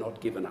God had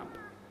not given up.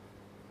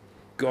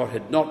 God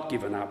had not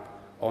given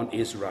up on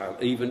Israel,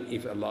 even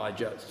if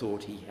Elijah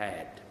thought he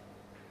had.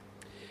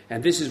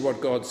 And this is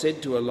what God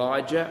said to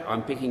Elijah.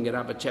 I'm picking it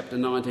up at chapter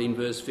 19,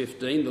 verse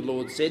 15. The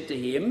Lord said to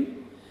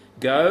him,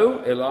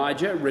 "Go,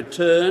 Elijah,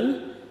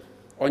 return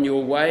on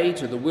your way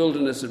to the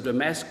wilderness of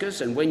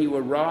Damascus, and when you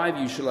arrive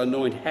you shall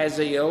anoint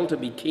Hazael to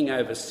be king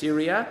over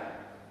Syria,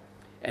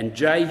 and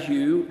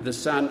Jehu, the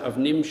son of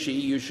Nimshi,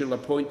 you shall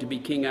appoint to be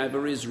king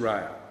over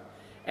Israel.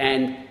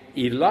 And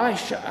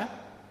Elisha,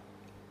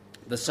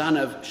 the son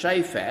of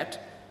Shaphat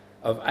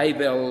of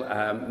Abel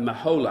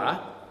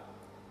Maholah,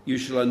 you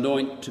shall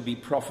anoint to be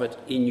prophet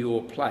in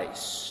your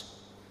place.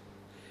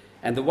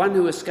 And the one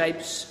who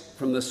escapes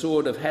from the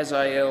sword of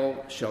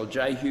Hazael shall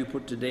Jehu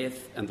put to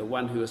death, and the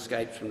one who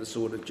escapes from the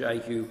sword of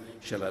Jehu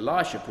shall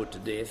Elisha put to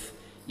death.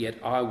 Yet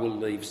I will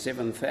leave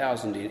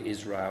 7,000 in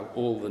Israel,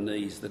 all the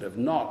knees that have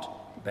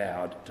not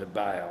bowed to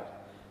Baal,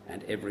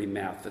 and every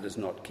mouth that has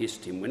not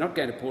kissed him." We're not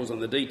going to pause on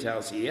the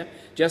details here.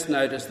 Just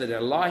notice that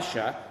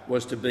Elisha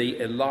was to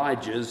be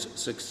Elijah's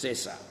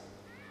successor.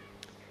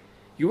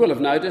 You will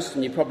have noticed,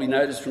 and you probably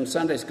noticed from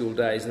Sunday school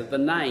days, that the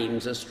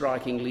names are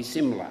strikingly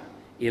similar.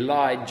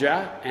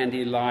 Elijah and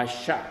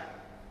Elisha.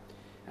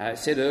 I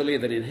said earlier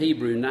that in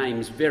Hebrew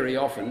names very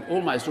often,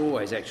 almost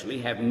always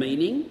actually, have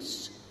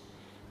meanings.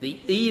 The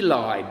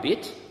Eli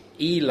bit,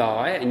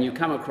 Eli, and you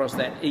come across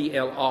that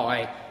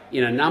E-L-I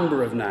in a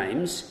number of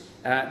names,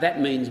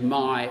 that means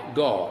my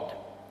God.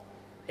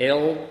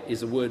 El is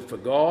the word for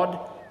God,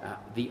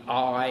 the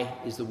I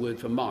is the word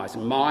for my. So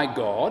my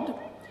God.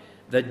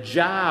 The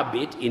Jah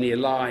bit in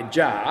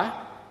Elijah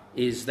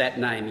is that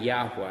name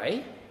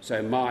Yahweh.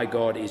 So my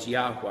God is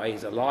Yahweh,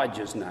 is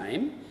Elijah's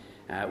name,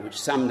 which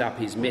summed up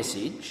his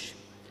message.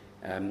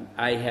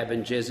 Ahab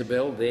and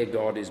Jezebel, their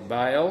God is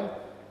Baal,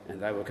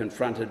 and they were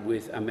confronted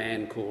with a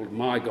man called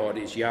my God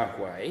is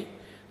Yahweh.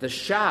 The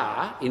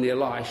Shah in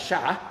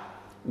Elisha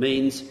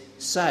means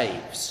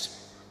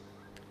saves.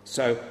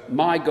 So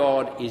my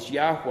God is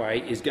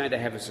Yahweh is going to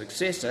have a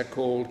successor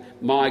called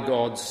my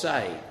God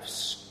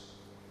saves.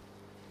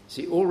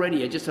 See,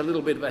 already just a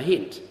little bit of a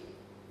hint.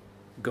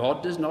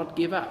 God does not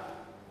give up.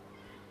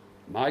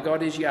 My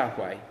God is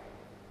Yahweh.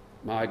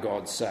 my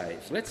God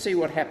saves. Let's see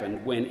what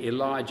happened when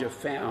Elijah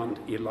found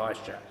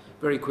Elisha.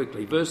 Very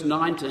quickly, verse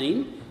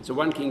 19, so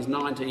 1 Kings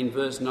 19,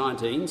 verse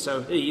 19,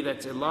 so he,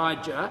 that's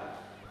Elijah,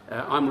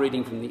 I'm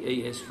reading from the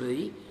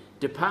ESV,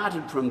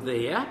 departed from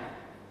there,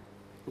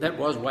 that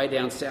was way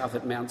down south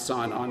at Mount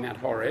Sinai, Mount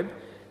Horeb,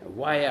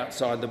 way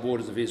outside the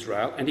borders of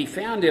Israel, and he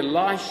found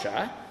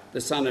Elisha,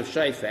 the son of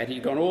Shaphat.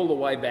 He'd gone all the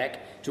way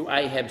back to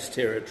Ahab's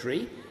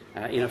territory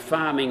in a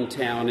farming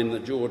town in the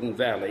Jordan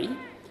Valley.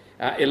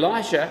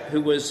 Elisha,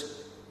 who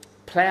was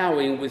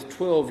ploughing with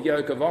 12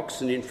 yoke of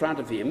oxen in front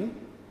of him,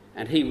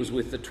 and he was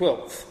with the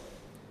 12th.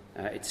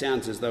 It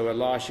sounds as though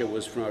Elisha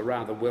was from a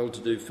rather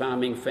well-to-do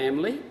farming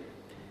family.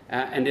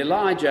 And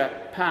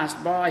Elijah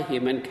passed by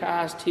him and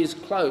cast his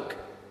cloak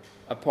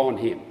upon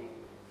him.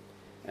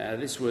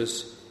 This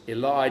was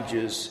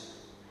Elijah's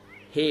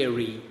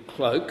hairy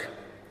cloak.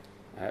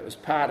 It was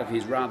part of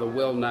his rather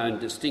well-known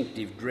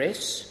distinctive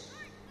dress.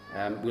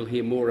 We'll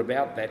hear more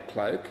about that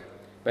cloak.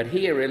 But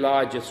here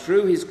Elijah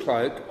threw his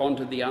cloak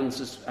onto the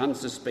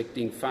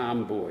unsuspecting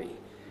farm boy.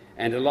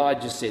 And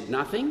Elijah said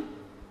nothing,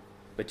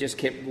 but just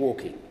kept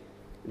walking.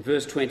 In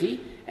verse 20,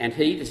 and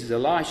he, this is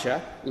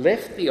Elisha,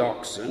 left the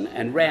oxen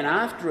and ran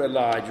after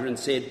Elijah and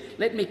said,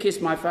 "Let me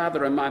kiss my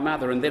father and my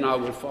mother, and then I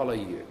will follow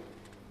you."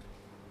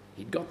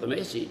 He'd got the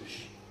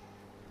message.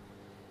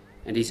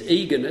 And his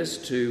eagerness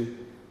to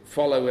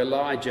follow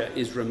Elijah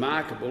is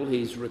remarkable.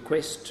 His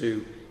request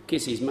to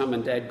kiss his mum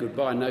and dad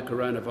goodbye, no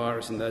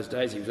coronavirus in those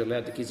days, he was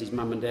allowed to kiss his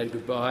mum and dad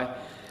goodbye,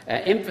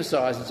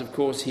 emphasises, of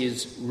course,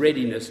 his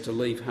readiness to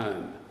leave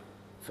home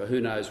for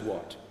who knows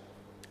what.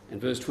 In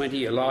verse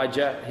 20,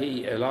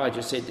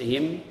 Elijah said to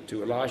him,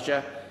 to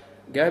Elisha,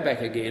 "Go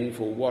back again,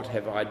 for what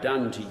have I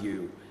done to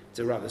you?" It's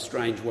a rather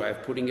strange way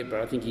of putting it,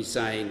 but I think he's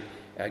saying,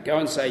 go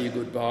and say your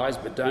goodbyes,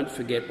 but don't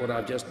forget what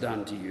I've just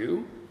done to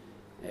you,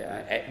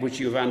 which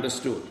you've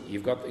understood.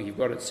 You've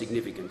got its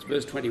significance.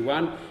 Verse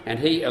 21, and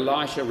he,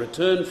 Elisha,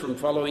 returned from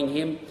following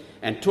him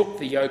and took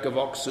the yoke of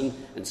oxen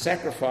and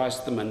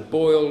sacrificed them and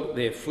boiled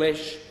their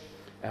flesh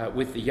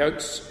with the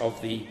yokes of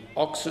the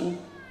oxen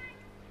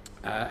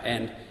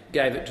and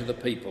gave it to the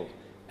people,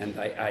 and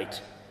they ate.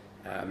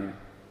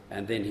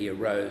 And then he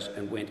arose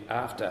and went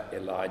after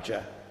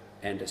Elijah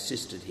and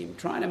assisted him.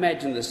 Try and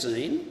imagine the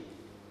scene.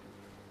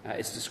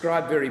 It's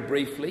described very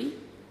briefly,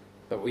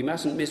 but we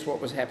mustn't miss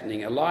what was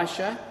happening.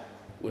 Elisha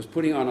was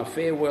putting on a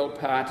farewell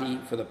party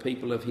for the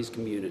people of his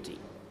community,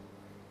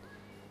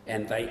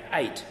 and they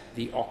ate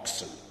the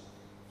oxen.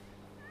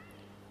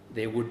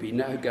 There would be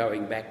no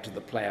going back to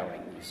the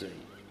ploughing, you see.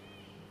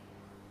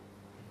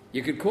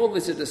 You could call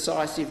this a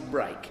decisive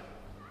break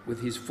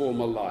with his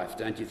former life,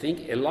 don't you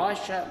think?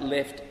 Elisha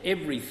left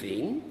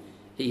everything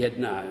he had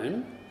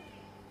known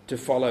to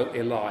follow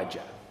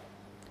Elijah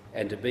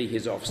and to be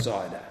his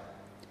offsider.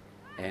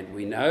 And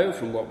we know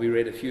from what we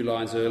read a few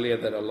lines earlier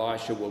that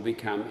Elisha will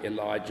become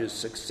Elijah's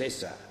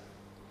successor.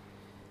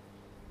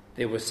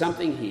 There was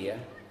something here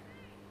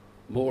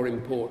more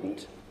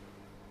important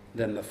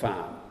than the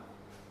farm.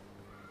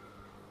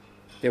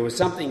 There was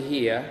something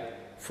here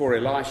for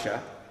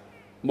Elisha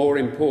more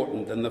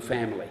important than the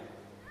family.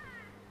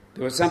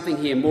 There was something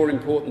here more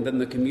important than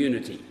the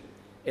community.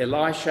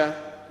 Elisha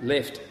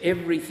left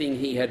everything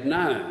he had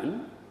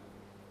known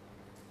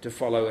to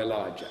follow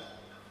Elijah.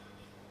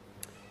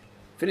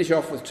 Finish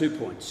off with 2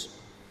 points.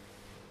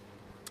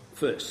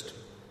 First,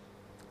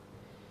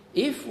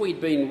 if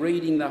we'd been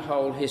reading the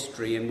whole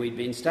history and we'd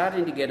been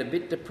starting to get a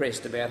bit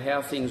depressed about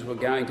how things were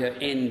going to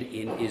end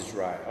in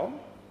Israel,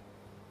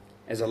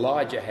 as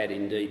Elijah had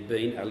indeed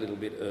been a little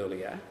bit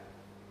earlier,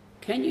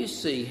 can you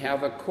see how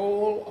the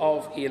call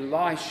of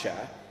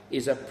Elisha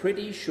is a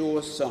pretty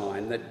sure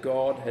sign that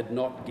God had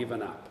not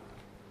given up?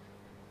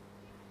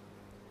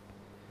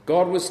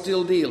 God was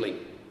still dealing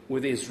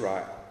with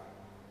Israel.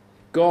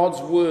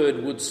 God's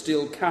word would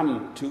still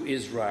come to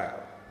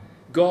Israel.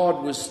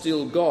 God was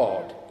still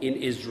God in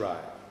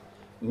Israel.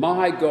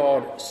 My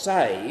God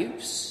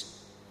saves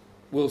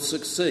will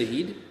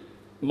succeed.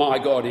 My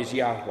God is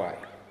Yahweh.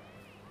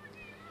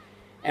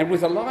 And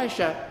with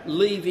Elisha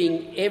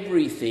leaving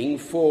everything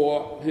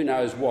for who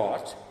knows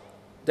what,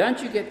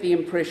 don't you get the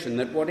impression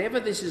that whatever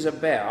this is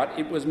about,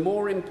 it was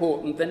more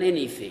important than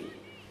anything?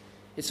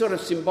 It's sort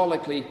of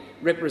symbolically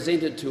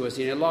represented to us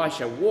in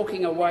Elisha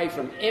walking away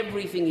from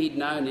everything he'd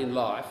known in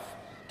life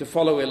to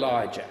follow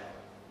Elijah.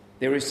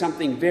 There is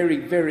something very,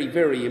 very,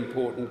 very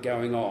important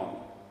going on.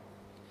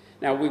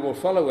 Now, we will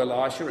follow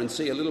Elisha and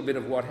see a little bit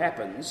of what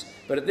happens,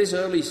 but at this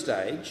early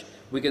stage,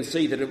 we can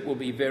see that it will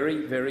be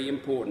very, very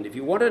important. If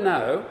you want to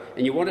know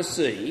and you want to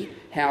see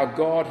how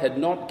God had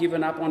not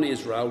given up on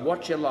Israel,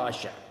 watch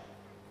Elisha.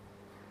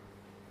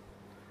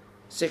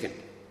 Second,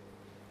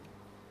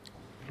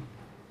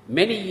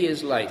 many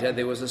years later,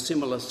 there was a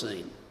similar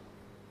scene.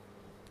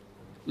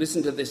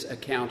 Listen to this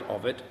account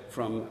of it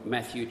from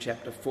Matthew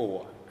chapter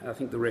 4. I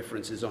think the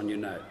reference is on your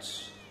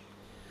notes.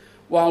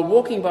 While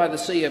walking by the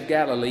Sea of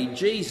Galilee,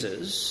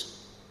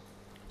 Jesus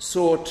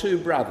saw 2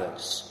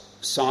 brothers,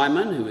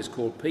 Simon, who is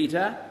called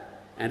Peter,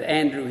 and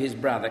Andrew his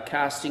brother,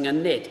 casting a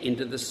net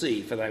into the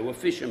sea, for they were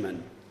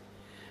fishermen.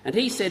 And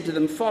he said to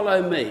them,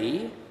 "Follow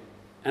me,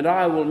 and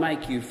I will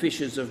make you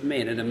fishers of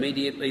men." And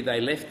immediately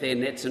they left their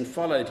nets and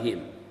followed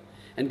him.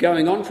 And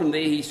going on from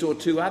there, he saw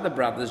two other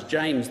brothers,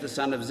 James the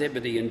son of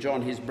Zebedee and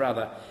John his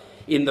brother,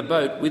 in the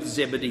boat with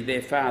Zebedee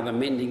their father,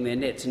 mending their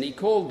nets. And he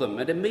called them,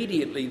 and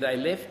immediately they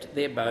left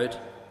their boat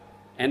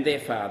and their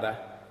father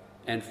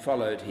and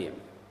followed him.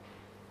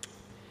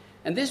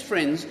 And this,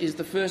 friends, is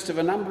the first of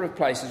a number of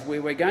places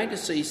where we're going to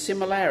see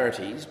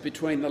similarities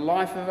between the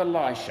life of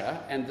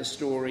Elisha and the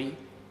story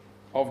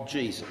of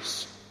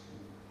Jesus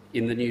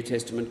in the New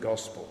Testament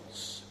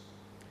Gospels.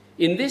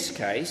 In this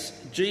case,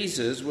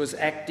 Jesus was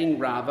acting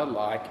rather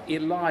like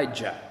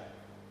Elijah.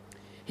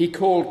 He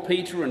called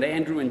Peter and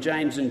Andrew and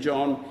James and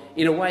John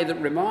in a way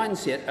that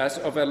reminds us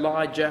of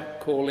Elijah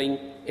calling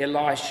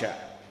Elisha.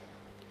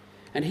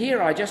 And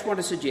here I just want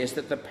to suggest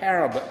that the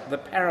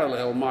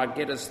parallel might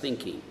get us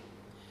thinking.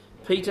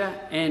 Peter,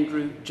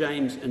 Andrew,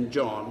 James and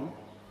John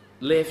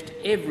left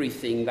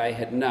everything they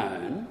had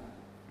known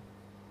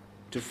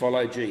to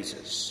follow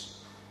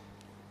Jesus.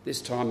 This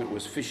time it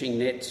was fishing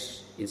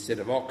nets instead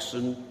of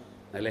oxen.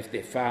 They left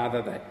their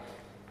father.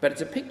 But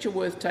it's a picture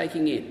worth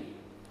taking in.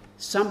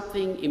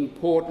 Something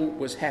important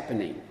was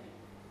happening.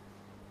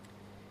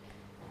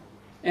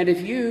 And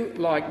if you,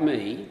 like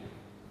me,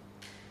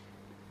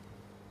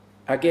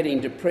 are getting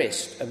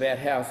depressed about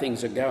how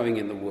things are going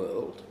in the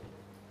world,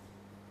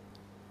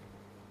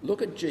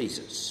 look at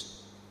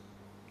Jesus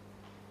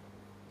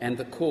and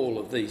the call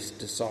of these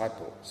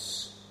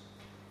disciples.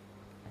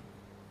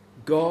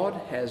 God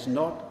has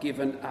not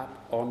given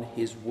up on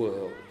his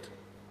world.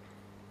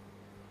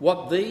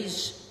 What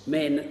these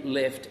men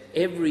left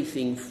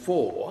everything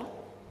for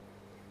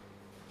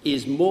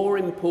is more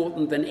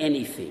important than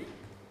anything.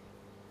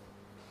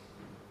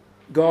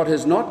 God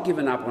has not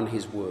given up on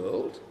his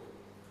world,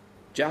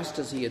 just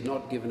as he had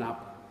not given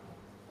up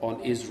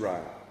on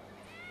Israel.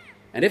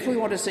 And if we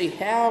want to see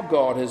how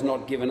God has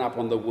not given up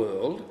on the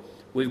world,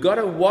 we've got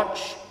to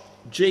watch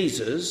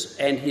Jesus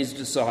and his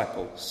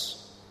disciples.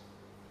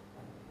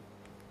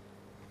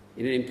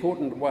 In an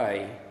important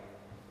way,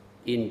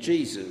 in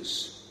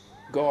Jesus,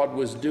 God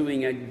was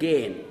doing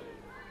again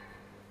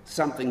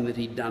something that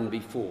he'd done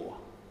before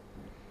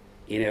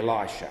in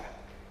Elisha.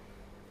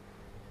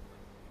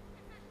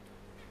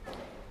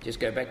 Just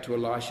go back to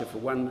Elisha for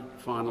one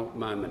final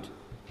moment.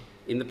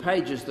 In the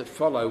pages that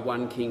follow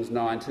 1 Kings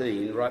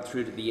 19, right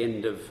through to the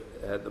end of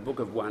the book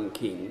of 1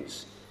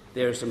 Kings,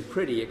 there are some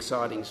pretty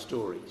exciting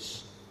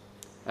stories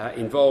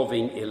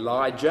involving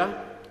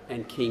Elijah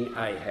and King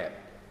Ahab.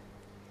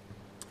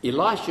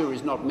 Elisha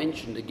is not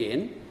mentioned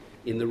again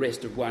in the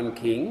rest of 1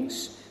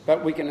 Kings,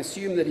 but we can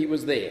assume that he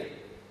was there.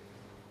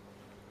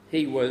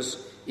 He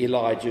was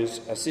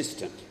Elijah's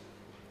assistant.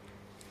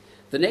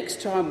 The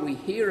next time we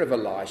hear of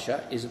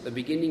Elisha is at the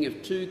beginning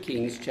of 2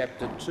 Kings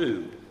chapter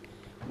 2,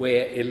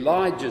 where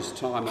Elijah's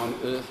time on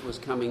earth was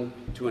coming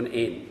to an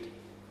end,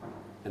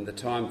 and the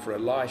time for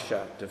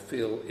Elisha to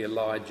fill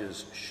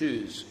Elijah's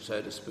shoes, so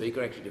to speak,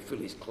 or actually to fill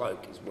his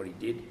cloak is what he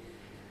did,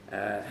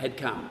 had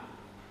come.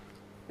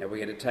 Now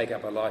we're going to take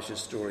up Elisha's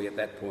story at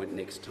that point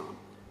next time.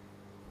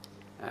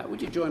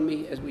 Would you join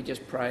me as we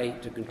just pray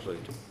to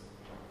conclude?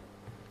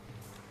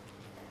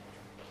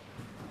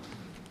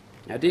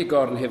 Now, dear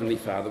God and Heavenly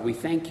Father, we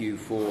thank you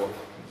for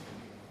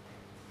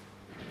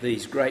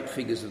these great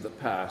figures of the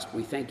past.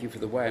 We thank you for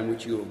the way in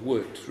which you have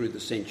worked through the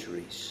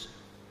centuries.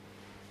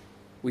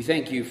 We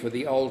thank you for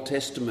the Old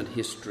Testament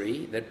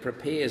history that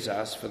prepares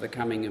us for the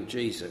coming of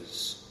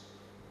Jesus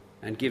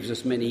and gives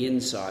us many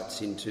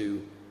insights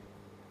into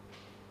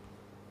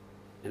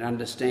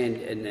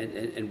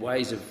and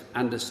ways of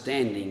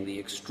understanding the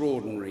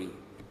extraordinary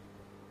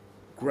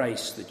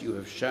grace that you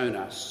have shown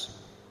us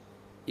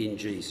in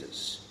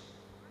Jesus.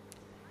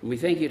 And we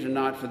thank you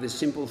tonight for this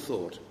simple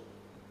thought,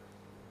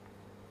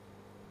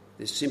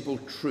 this simple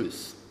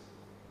truth,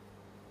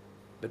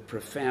 but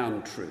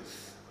profound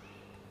truth,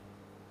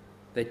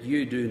 that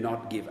you do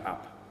not give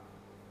up.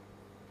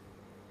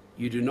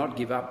 You do not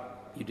give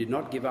up. You did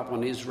not give up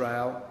on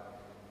Israel.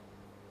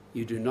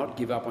 You do not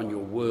give up on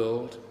your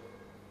world.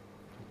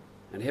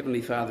 And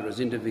Heavenly Father, as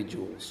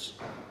individuals,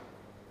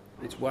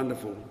 it's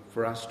wonderful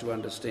for us to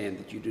understand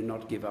that you do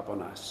not give up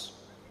on us.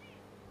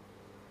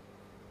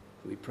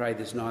 We pray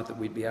this night that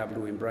we'd be able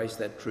to embrace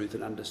that truth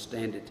and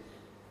understand it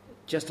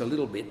just a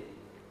little bit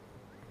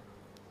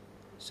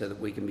so that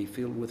we can be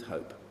filled with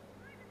hope.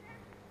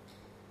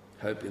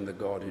 Hope in the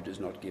God who does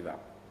not give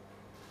up.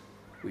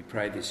 We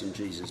pray this in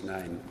Jesus'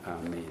 name.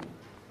 Amen.